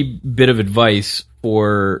any bit of advice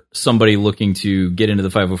for somebody looking to get into the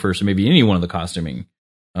 501st or maybe any one of the costuming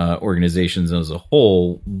organizations as a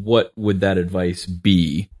whole, what would that advice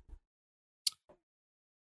be?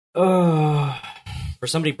 For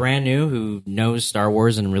somebody brand new who knows Star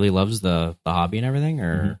Wars and really loves the hobby and everything,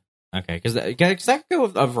 or Okay, because that could go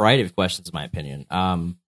with a variety of questions, in my opinion.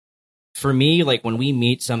 For me, like when we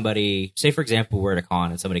meet somebody, say for example, we're at a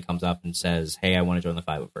con and somebody comes up and says, "Hey, I want to join the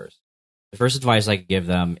 501st." The first advice I could give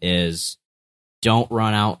them is don't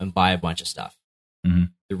run out and buy a bunch of stuff. Mm-hmm.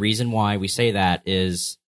 The reason why we say that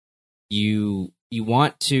is you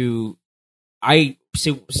want to.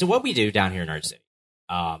 So what we do down here in our city,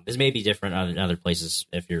 this may be different in other places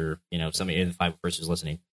if you're somebody in the 501st who's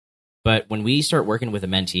listening. But when we start working with a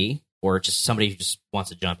mentee or just somebody who just wants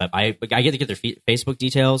to jump up, I get to get their Facebook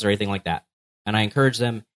details or anything like that. And I encourage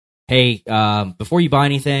them, hey, before you buy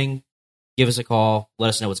anything, give us a call. Let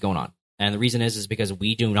us know what's going on. And the reason is because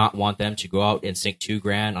we do not want them to go out and sink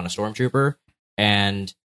 $2,000 on a stormtrooper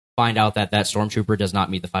and find out that stormtrooper does not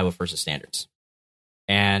meet the 501st standards.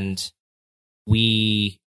 And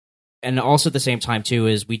also at the same time too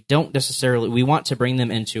is we want to bring them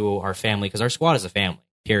into our family because our squad is a family.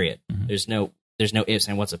 Period. Mm-hmm. There's no ifs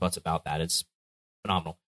and what's buts about that. It's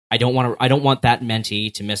phenomenal. I don't want that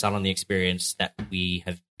mentee to miss out on the experience that we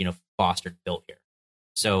have, fostered, built here.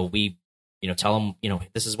 So we, tell them,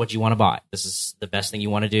 this is what you want to buy. This is the best thing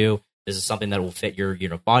you want to do. This is something that will fit your,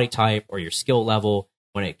 body type or your skill level.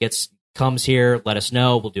 When it comes here, let us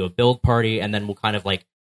know. We'll do a build party and then we'll kind of like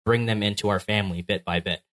bring them into our family bit by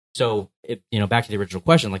bit. So, back to the original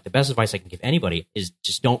question, like the best advice I can give anybody is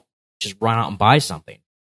don't run out and buy something.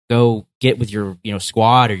 Go get with your,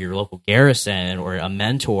 squad or your local garrison or a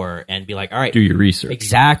mentor and be like, all right, do your research.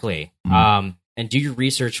 Exactly. Mm-hmm. And do your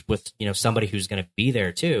research with, somebody who's going to be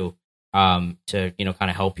there too, to, kind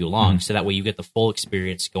of help you along. Mm-hmm. So that way you get the full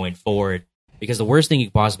experience going forward. Because the worst thing you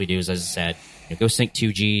could possibly do is, as I said, go sink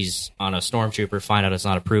 2 Gs on a stormtrooper, find out it's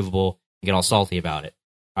not approvable, and get all salty about it.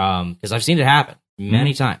 Because I've seen it happen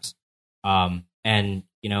many times. And,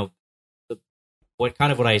 what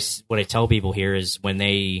I tell people here is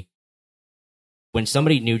when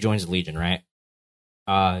somebody new joins the Legion, right?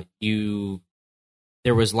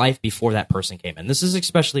 There was life before that person came in. This is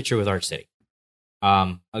especially true with Arch City.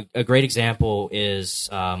 A great example is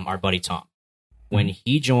our buddy Tom. When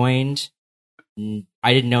he joined,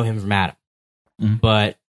 I didn't know him from Adam,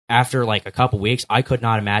 but after like a couple weeks, I could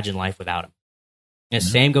not imagine life without him. And the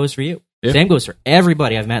same goes for you. Yeah. Same goes for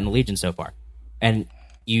everybody I've met in the Legion so far. And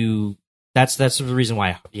that's the reason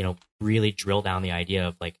why I, really drill down the idea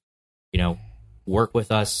of like, work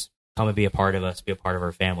with us, come and be a part of us, be a part of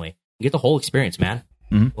our family. You get the whole experience, man.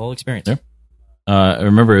 Mm-hmm. The whole experience. Yeah. I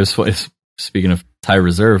remember speaking of TIE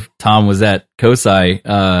Reserve, Tom was at COSI,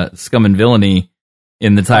 Scum and Villainy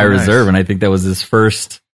in the TIE Reserve, and I think that was his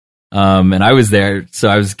first. And I was there, so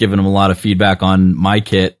I was giving him a lot of feedback on my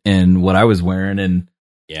kit and what I was wearing, and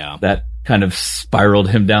that kind of spiraled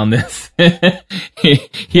him down this.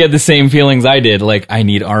 he had the same feelings I did. Like, I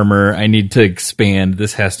need armor. I need to expand.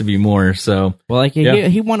 This has to be more. So, well, like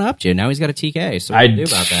he won up you. Now he's got a TK. So what do you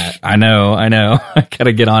do about that? I know. I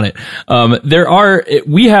gotta get on it.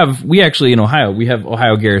 We actually in Ohio, we have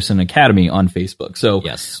Ohio Garrison Academy on Facebook. So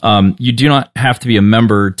yes. You do not have to be a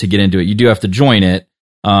member to get into it. You do have to join it.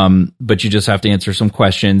 But you just have to answer some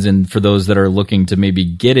questions. And for those that are looking to maybe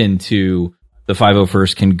get into the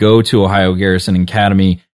 501st, can go to Ohio Garrison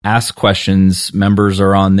Academy, ask questions. Members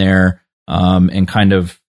are on there, and we can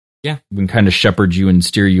kind of shepherd you and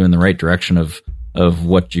steer you in the right direction of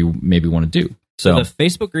what you maybe want to do. So the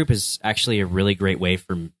Facebook group is actually a really great way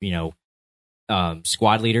for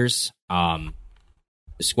squad leaders. So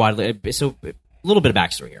a little bit of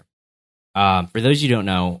backstory here. For those you don't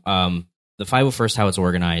know, the 501st, how it's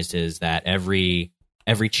organized is that every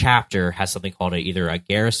chapter has something called either a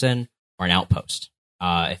garrison or an outpost.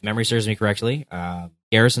 If memory serves me correctly,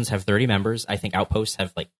 garrisons have 30 members. I think outposts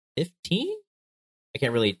have like 15. I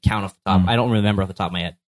can't really count off the top. I don't remember off the top of my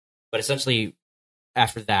head. But essentially,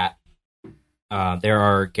 after that, there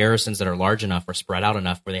are garrisons that are large enough or spread out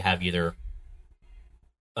enough where they have either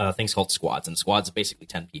things called squads, and squads are basically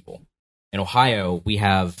 10 people. In Ohio, we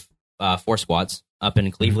have 4 squads. Up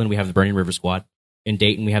in Cleveland, we have the Burning River Squad. In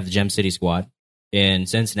Dayton, we have the Gem City Squad. In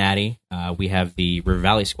Cincinnati, we have the River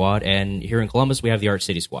Valley Squad. And here in Columbus, we have the Arch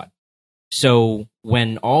City Squad. So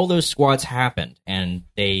when all those squads happened and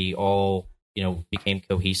they all, became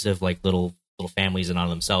cohesive, like little families and on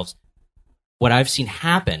themselves, what I've seen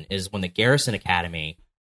happen is when the Garrison Academy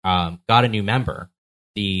got a new member,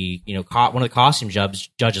 one of the costume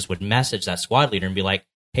judges would message that squad leader and be like,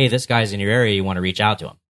 hey, this guy's in your area, you want to reach out to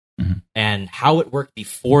him. Mm-hmm. And how it worked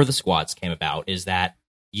before the squads came about is that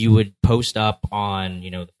you would post up on,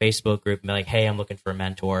 the Facebook group and be like, hey, I'm looking for a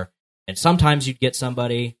mentor. And sometimes you'd get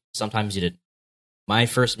somebody, sometimes you didn't. My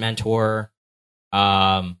first mentor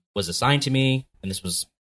was assigned to me, and this was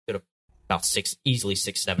about 6,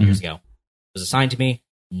 7 years ago. It was assigned to me,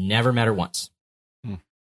 Never met her once.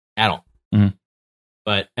 At all. Mhm.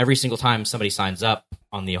 But every single time somebody signs up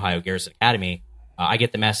on the Ohio Garrison Academy, I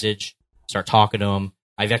get the message, start talking to them.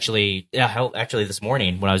 I've actually this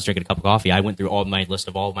morning when I was drinking a cup of coffee, I went through all my list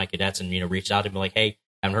of all of my cadets and reached out to them like, hey,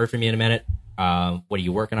 haven't heard from you in a minute. What are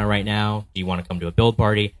you working on right now? Do you want to come to a build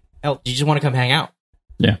party? Hell, do you just want to come hang out?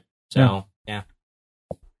 Yeah. So yeah.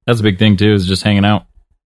 That's a big thing too, is just hanging out,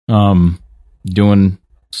 doing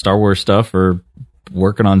Star Wars stuff or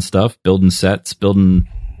working on stuff, building sets, building,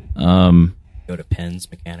 go to Penn's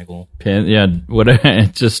Mechanical. Yeah, whatever.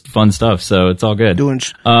 It's just fun stuff. So it's all good. Doing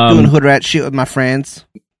hood rat shit with my friends.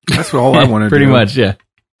 That's all I want to do. Pretty much, yeah.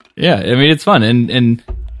 Yeah, I mean, it's fun. And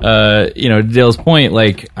to Dale's point,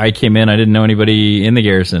 like, I came in, I didn't know anybody in the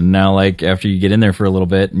garrison. Now, like, after you get in there for a little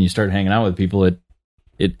bit and you start hanging out with people,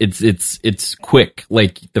 it's quick.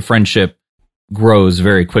 Like, the friendship grows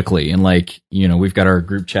very quickly. And, like, we've got our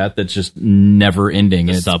group chat that's just never ending.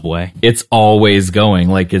 The subway. It's always going.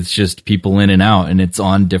 Like, it's just people in and out, and it's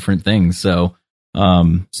on different things. So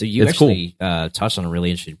you actually cool. Touched on a really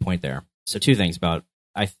interesting point there. So two things about,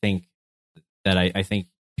 I think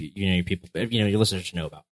people, your listeners should know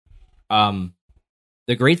about.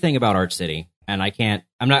 The great thing about Arch City, and I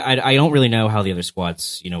don't really know how the other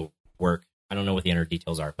squads, work. I don't know what the inner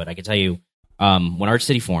details are, but I can tell you, when Arch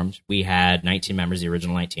City formed, we had 19 members, the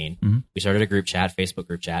original 19. Mm-hmm. We started a group chat, Facebook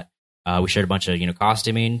group chat. We shared a bunch of,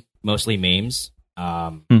 costuming, mostly memes.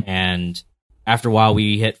 And after a while,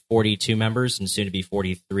 we hit 42 members and soon to be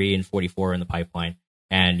 43 and 44 in the pipeline.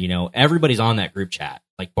 And, everybody's on that group chat,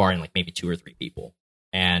 like barring like maybe 2 or 3 people.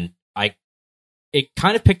 And it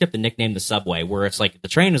kind of picked up the nickname the subway, where it's like the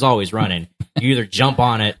train is always running. You either jump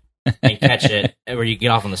on it and catch it, or you get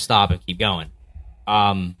off on the stop and keep going.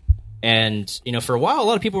 And for a while, a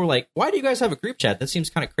lot of people were like, why do you guys have a group chat? That seems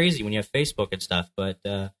kind of crazy when you have Facebook and stuff. But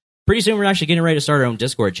pretty soon we're actually getting ready to start our own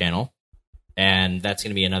Discord channel. And that's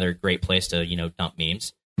going to be another great place to, dump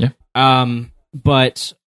memes. Yeah.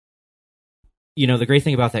 But the great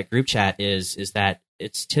thing about that group chat is that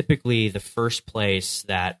it's typically the first place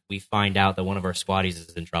that we find out that one of our squaddies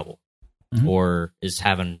is in trouble, mm-hmm. or is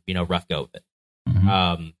having, rough go with it.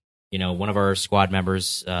 Mm-hmm. One of our squad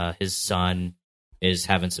members, his son is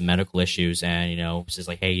having some medical issues, and, says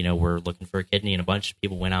like, hey, we're looking for a kidney, and a bunch of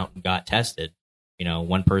people went out and got tested.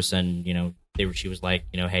 One person, she was like,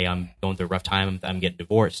 hey, I'm going through a rough time. I'm getting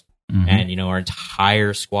divorced. Mm-hmm. And, our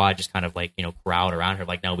entire squad just kind of like, crowd around her.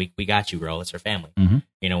 Like, no, we got you, girl. It's her family. Mm-hmm.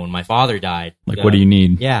 When my father died. Like, what do you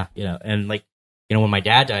need? Yeah. And like, when my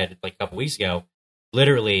dad died like a couple weeks ago,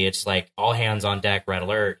 literally it's like all hands on deck, red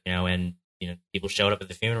alert, and, people showed up at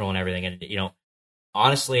the funeral and everything. And,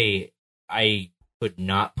 honestly, I could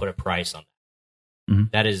not put a price on that. Mm-hmm.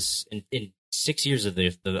 That is in 6 years of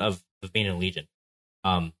being in Legion.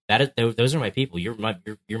 Those are my people. You're my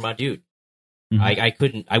dude.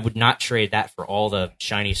 Mm-hmm. I would not trade that for all the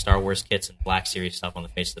shiny Star Wars kits and Black Series stuff on the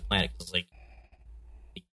face of the planet. Cause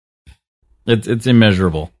it's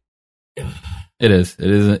immeasurable. It is.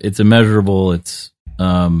 It's immeasurable. It's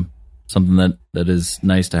something that is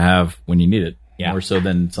nice to have when you need it. Yeah. More so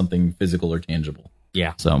than something physical or tangible.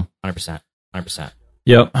 Yeah. So 100%.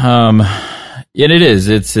 Yep. And it is.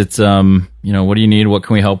 It's what do you need? What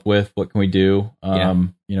can we help with? What can we do?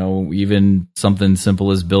 Even something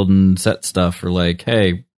simple as building set stuff, or like,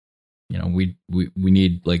 hey, we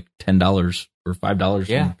need like $10 or $5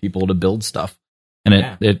 from people to build stuff.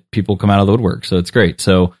 And it people come out of the woodwork. So it's great.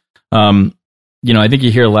 So, I think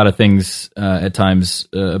you hear a lot of things at times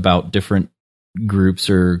about different groups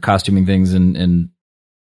or costuming things, and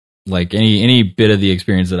like any bit of the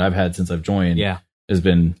experience that I've had since I've joined has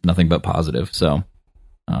been nothing but positive. So,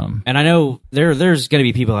 and I know there's going to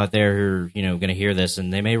be people out there who are, going to hear this,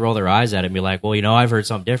 and they may roll their eyes at it and be like, well, I've heard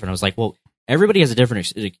something different. I was like, well, everybody has a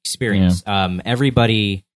different experience. Yeah.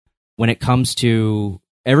 Everybody, when it comes to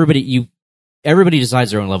everybody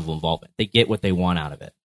decides their own level of involvement. They get what they want out of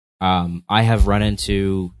it. I have run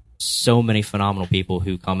into so many phenomenal people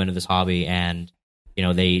who come into this hobby and,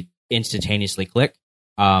 they instantaneously click.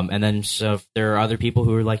 And then so there are other people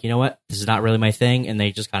who are like, you know what, this is not really my thing, and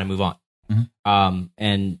they just kind of move on. Mm-hmm.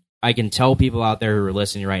 And I can tell people out there who are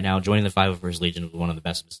listening right now, joining the 501st Legion was one of the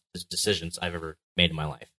best decisions I've ever made in my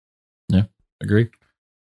life. Yeah, agree.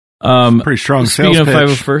 Pretty strong sales pitch. Speaking of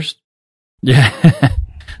 501st, yeah,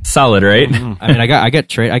 solid, right? Mm-hmm. I mean, I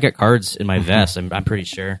got cards in my vest. I'm pretty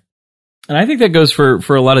sure. And I think that goes for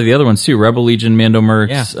a lot of the other ones too. Rebel Legion, Mando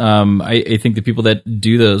Mercs. Yeah. I think the people that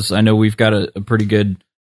do those, I know we've got a pretty good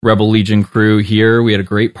Rebel Legion crew here. We had a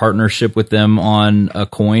great partnership with them on a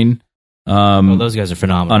coin. Those guys are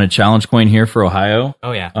phenomenal. On a challenge coin here for Ohio.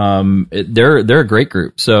 Oh yeah. They're a great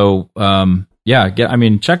group. So, yeah,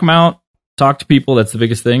 check them out. Talk to people. That's the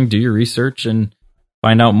biggest thing. Do your research and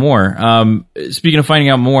find out more. Speaking of finding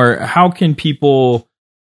out more, how can people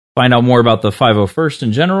find out more about the 501st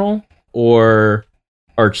in general, or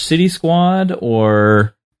Arch City Squad,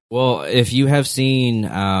 or... Well, if you have seen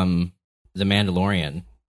The Mandalorian,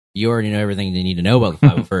 you already know everything you need to know about the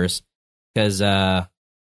 501st, because,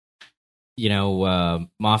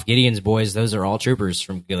 Moff Gideon's boys, those are all troopers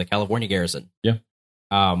from the California Garrison. Yeah.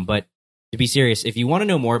 But to be serious, if you want to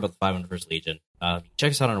know more about the 501st Legion,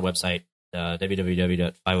 check us out on our website,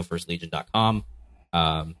 www.501stlegion.com.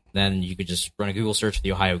 Then you could just run a Google search for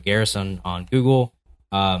the Ohio Garrison on Google.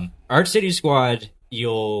 Arch City Squad,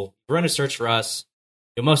 you'll run a search for us.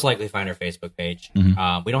 You'll most likely find our Facebook page.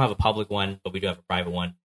 Mm-hmm. We don't have a public one, but we do have a private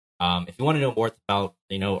one. If you want to know more about,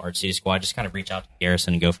 Arch City Squad, just kind of reach out to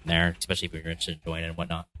Garrison and go from there, especially if you're interested in joining and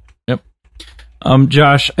whatnot. Yep.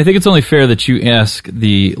 Josh, I think it's only fair that you ask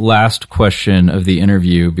the last question of the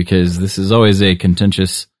interview, because this is always a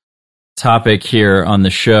contentious topic here on the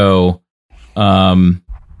show.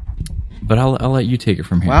 But I'll let you take it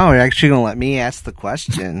from here. Wow, you're actually going to let me ask the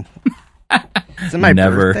question. Is it my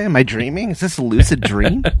birthday? Am I dreaming? Is this a lucid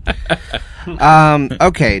dream?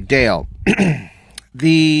 Okay, Dale.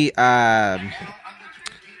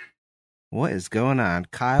 What is going on,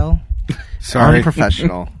 Kyle? Sorry.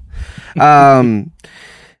 Unprofessional.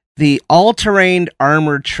 The all-terrain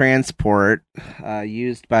armored transport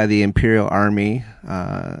used by the Imperial Army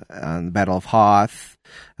on the Battle of Hoth,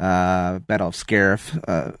 Battle of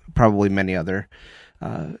Scarif, probably many other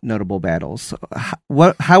notable battles.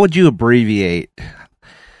 How would you abbreviate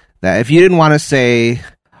that? If you didn't want to say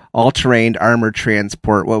all-terrain armored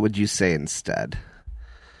transport, what would you say instead?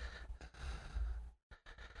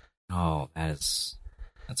 Oh, that's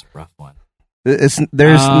a rough one. There's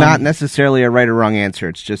not necessarily a right or wrong answer.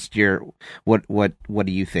 It's just what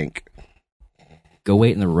do you think? Go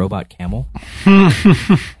wait in the robot camel.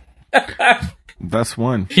 That's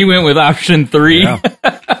one. He went with option 3. Yeah.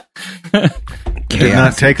 Did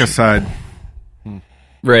not take a side.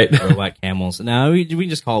 Right. Robot camels. No,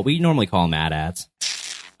 we normally call them AT-ATs.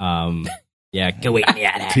 Yeah, go wait in the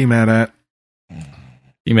AT-AT. Team AT-AT.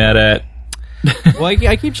 Team AT-AT. Well,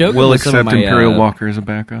 I keep joking. We'll with some accept of my, Imperial Walker as a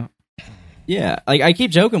backup. Yeah, I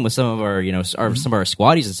keep joking with some of our, some of our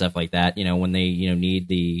squaddies and stuff like that. When they, need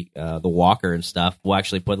the walker and stuff, we'll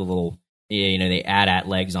actually put the little, they AT-AT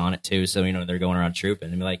legs on it too. So they're going around trooping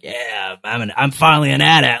and be like, yeah, I'm finally an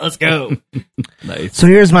AT-AT. Let's go. Nice. So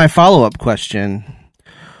here's my follow-up question: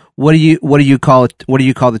 What do you call it? What do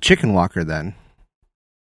you call the chicken walker then?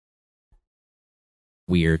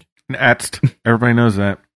 Weird. An ATST. Everybody knows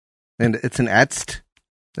that. And it's an ETST.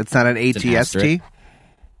 It's not an ATST.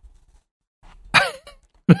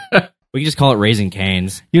 We can just call it Raising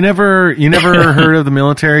Canes. You never heard of the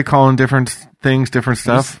military calling different things different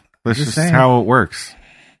stuff? That's just how it works.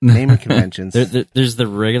 Naming conventions. There's the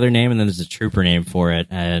regular name and then there's a trooper name for it,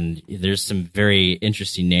 and there's some very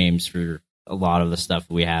interesting names for a lot of the stuff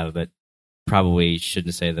we have, but probably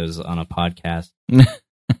shouldn't say those on a podcast.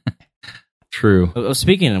 True.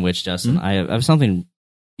 Speaking of which, Justin, I have something.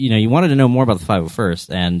 You wanted to know more about the 501st,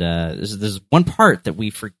 and there's one part that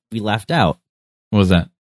we left out. What was that?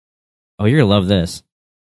 Oh, you're gonna love this.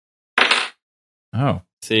 Oh,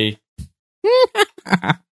 see,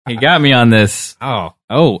 he got me on this. Oh!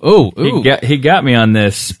 He got me on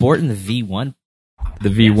this. Sporting the V1. The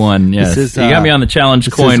V1, yes. This is, he got me on the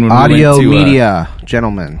challenge coin. When audio we went to, media,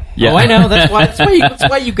 gentlemen. Yeah. Oh, I know. That's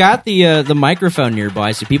why you got the microphone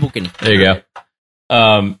nearby so people can. There you go.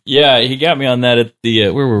 Yeah, he got me on that at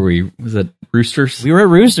the where were we? Was it Roosters? We were at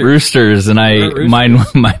Roosters. Roosters, and mine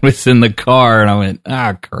was in the car, and I went,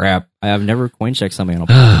 crap. I've never coin checked something on a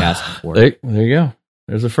podcast before. There you go.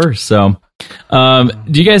 There's a first. So, do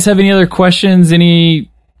you guys have any other questions?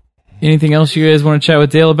 Anything else you guys want to chat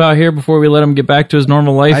with Dale about here before we let him get back to his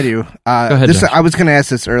normal life? I do. Go ahead, Josh. I was going to ask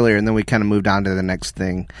this earlier, and then we kind of moved on to the next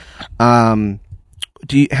thing.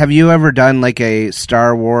 Have you ever done like a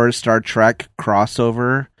Star Wars, Star Trek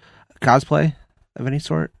crossover cosplay of any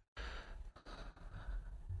sort?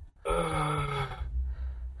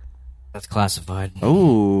 That's classified.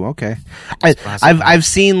 Oh, okay. I've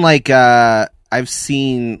seen like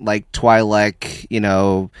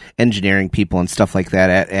Twi'lek, engineering people and stuff like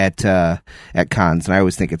that at cons, and I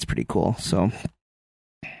always think it's pretty cool. So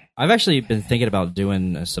I've actually been thinking about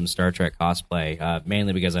doing some Star Trek cosplay,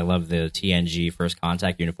 mainly because I love the TNG First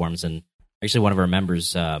Contact uniforms, and actually one of our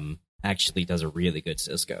members actually does a really good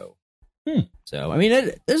Cisco. So, I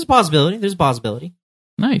mean, there's a possibility. There's a possibility.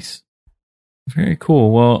 Nice. Very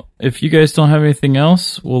cool. Well, if you guys don't have anything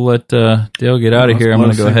else, we'll let Dale get out of here. I'm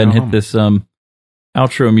going to go ahead and hit this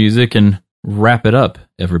outro music and wrap it up,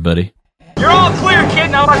 everybody. You're all clear, kid.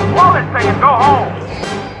 Now let's blow this thing and go home.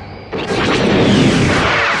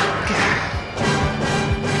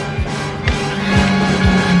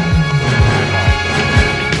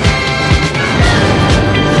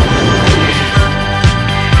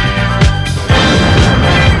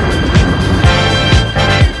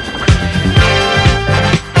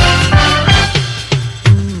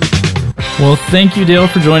 Well, thank you, Dale,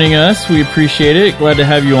 for joining us. We appreciate it. Glad to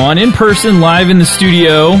have you on in person, live in the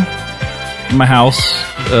studio, in my house.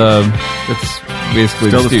 That's basically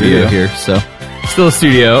Still the studio here, so still a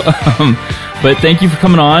studio. But thank you for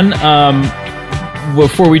coming on.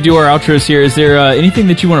 Before we do our outros here, is there anything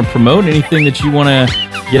that you want to promote? Anything that you want to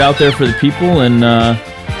get out there for the people and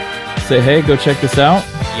say, hey, go check this out?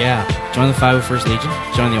 Yeah, join the 501st Legion,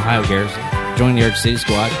 join the Ohio Garrison, join the Arch City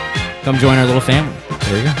Squad. Come join our little family.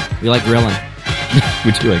 There you go. We like grilling.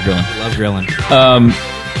 We do like grilling. We love grilling.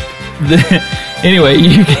 Anyway,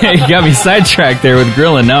 you got me sidetracked there with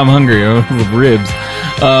grilling. Now I'm hungry. I love ribs.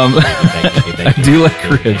 I do like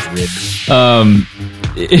ribs.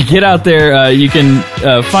 Get out there. You can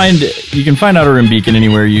find Outer Rim Beacon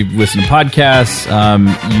anywhere you listen to podcasts.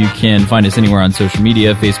 You can find us anywhere on social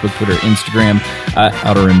media: Facebook, Twitter, Instagram.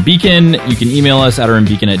 Outer Rim Beacon. You can email us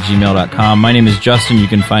outerrimbeacon@gmail.com. My name is Justin. You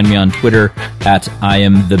can find me on Twitter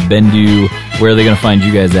 @IamTheBendu. Where are they going to find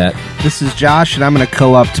you guys at? This is Josh, and I'm going to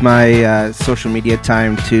co-opt my social media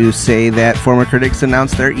time to say that Former Critics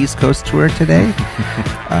announced their East Coast tour today.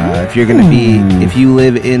 If you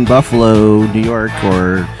live in Buffalo, New York,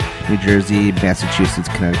 or New Jersey, Massachusetts,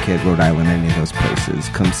 Connecticut, Rhode Island, any of those places,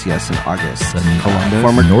 come see us in August.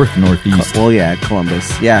 Columbus, northeast.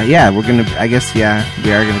 Columbus. Yeah, we're gonna. I guess, we are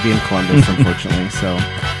gonna be in Columbus, unfortunately. So.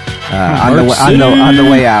 On the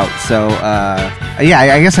way out. So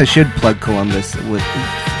I guess I should plug Columbus with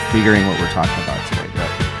figuring what we're talking about today.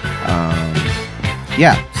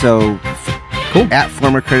 But so cool. At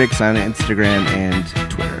Former Critics on Instagram and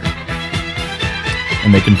Twitter.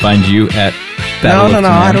 And they can find you at No,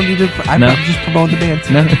 I don't need to. I'm just promoting the band.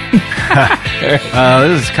 No.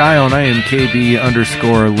 This is Kyle, and I am KB_legend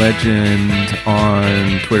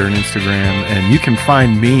on Twitter and Instagram, and you can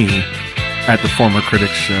find me at the Former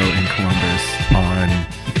Critics Show in Columbus on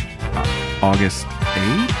August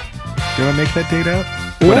 8th. Did I make that date out?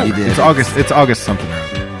 Whatever. You did. It's August something or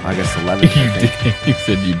other. August 11th. You did. You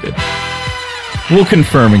said you did. We'll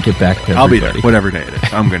confirm and get back to everybody. I'll be there, whatever day it is.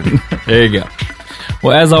 I'm going to be there. There you go.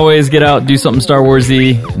 Well, as always, get out, do something Star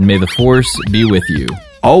Wars-y, and may the Force be with you.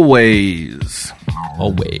 Always.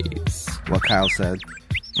 Always. What Kyle said.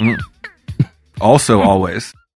 Also always.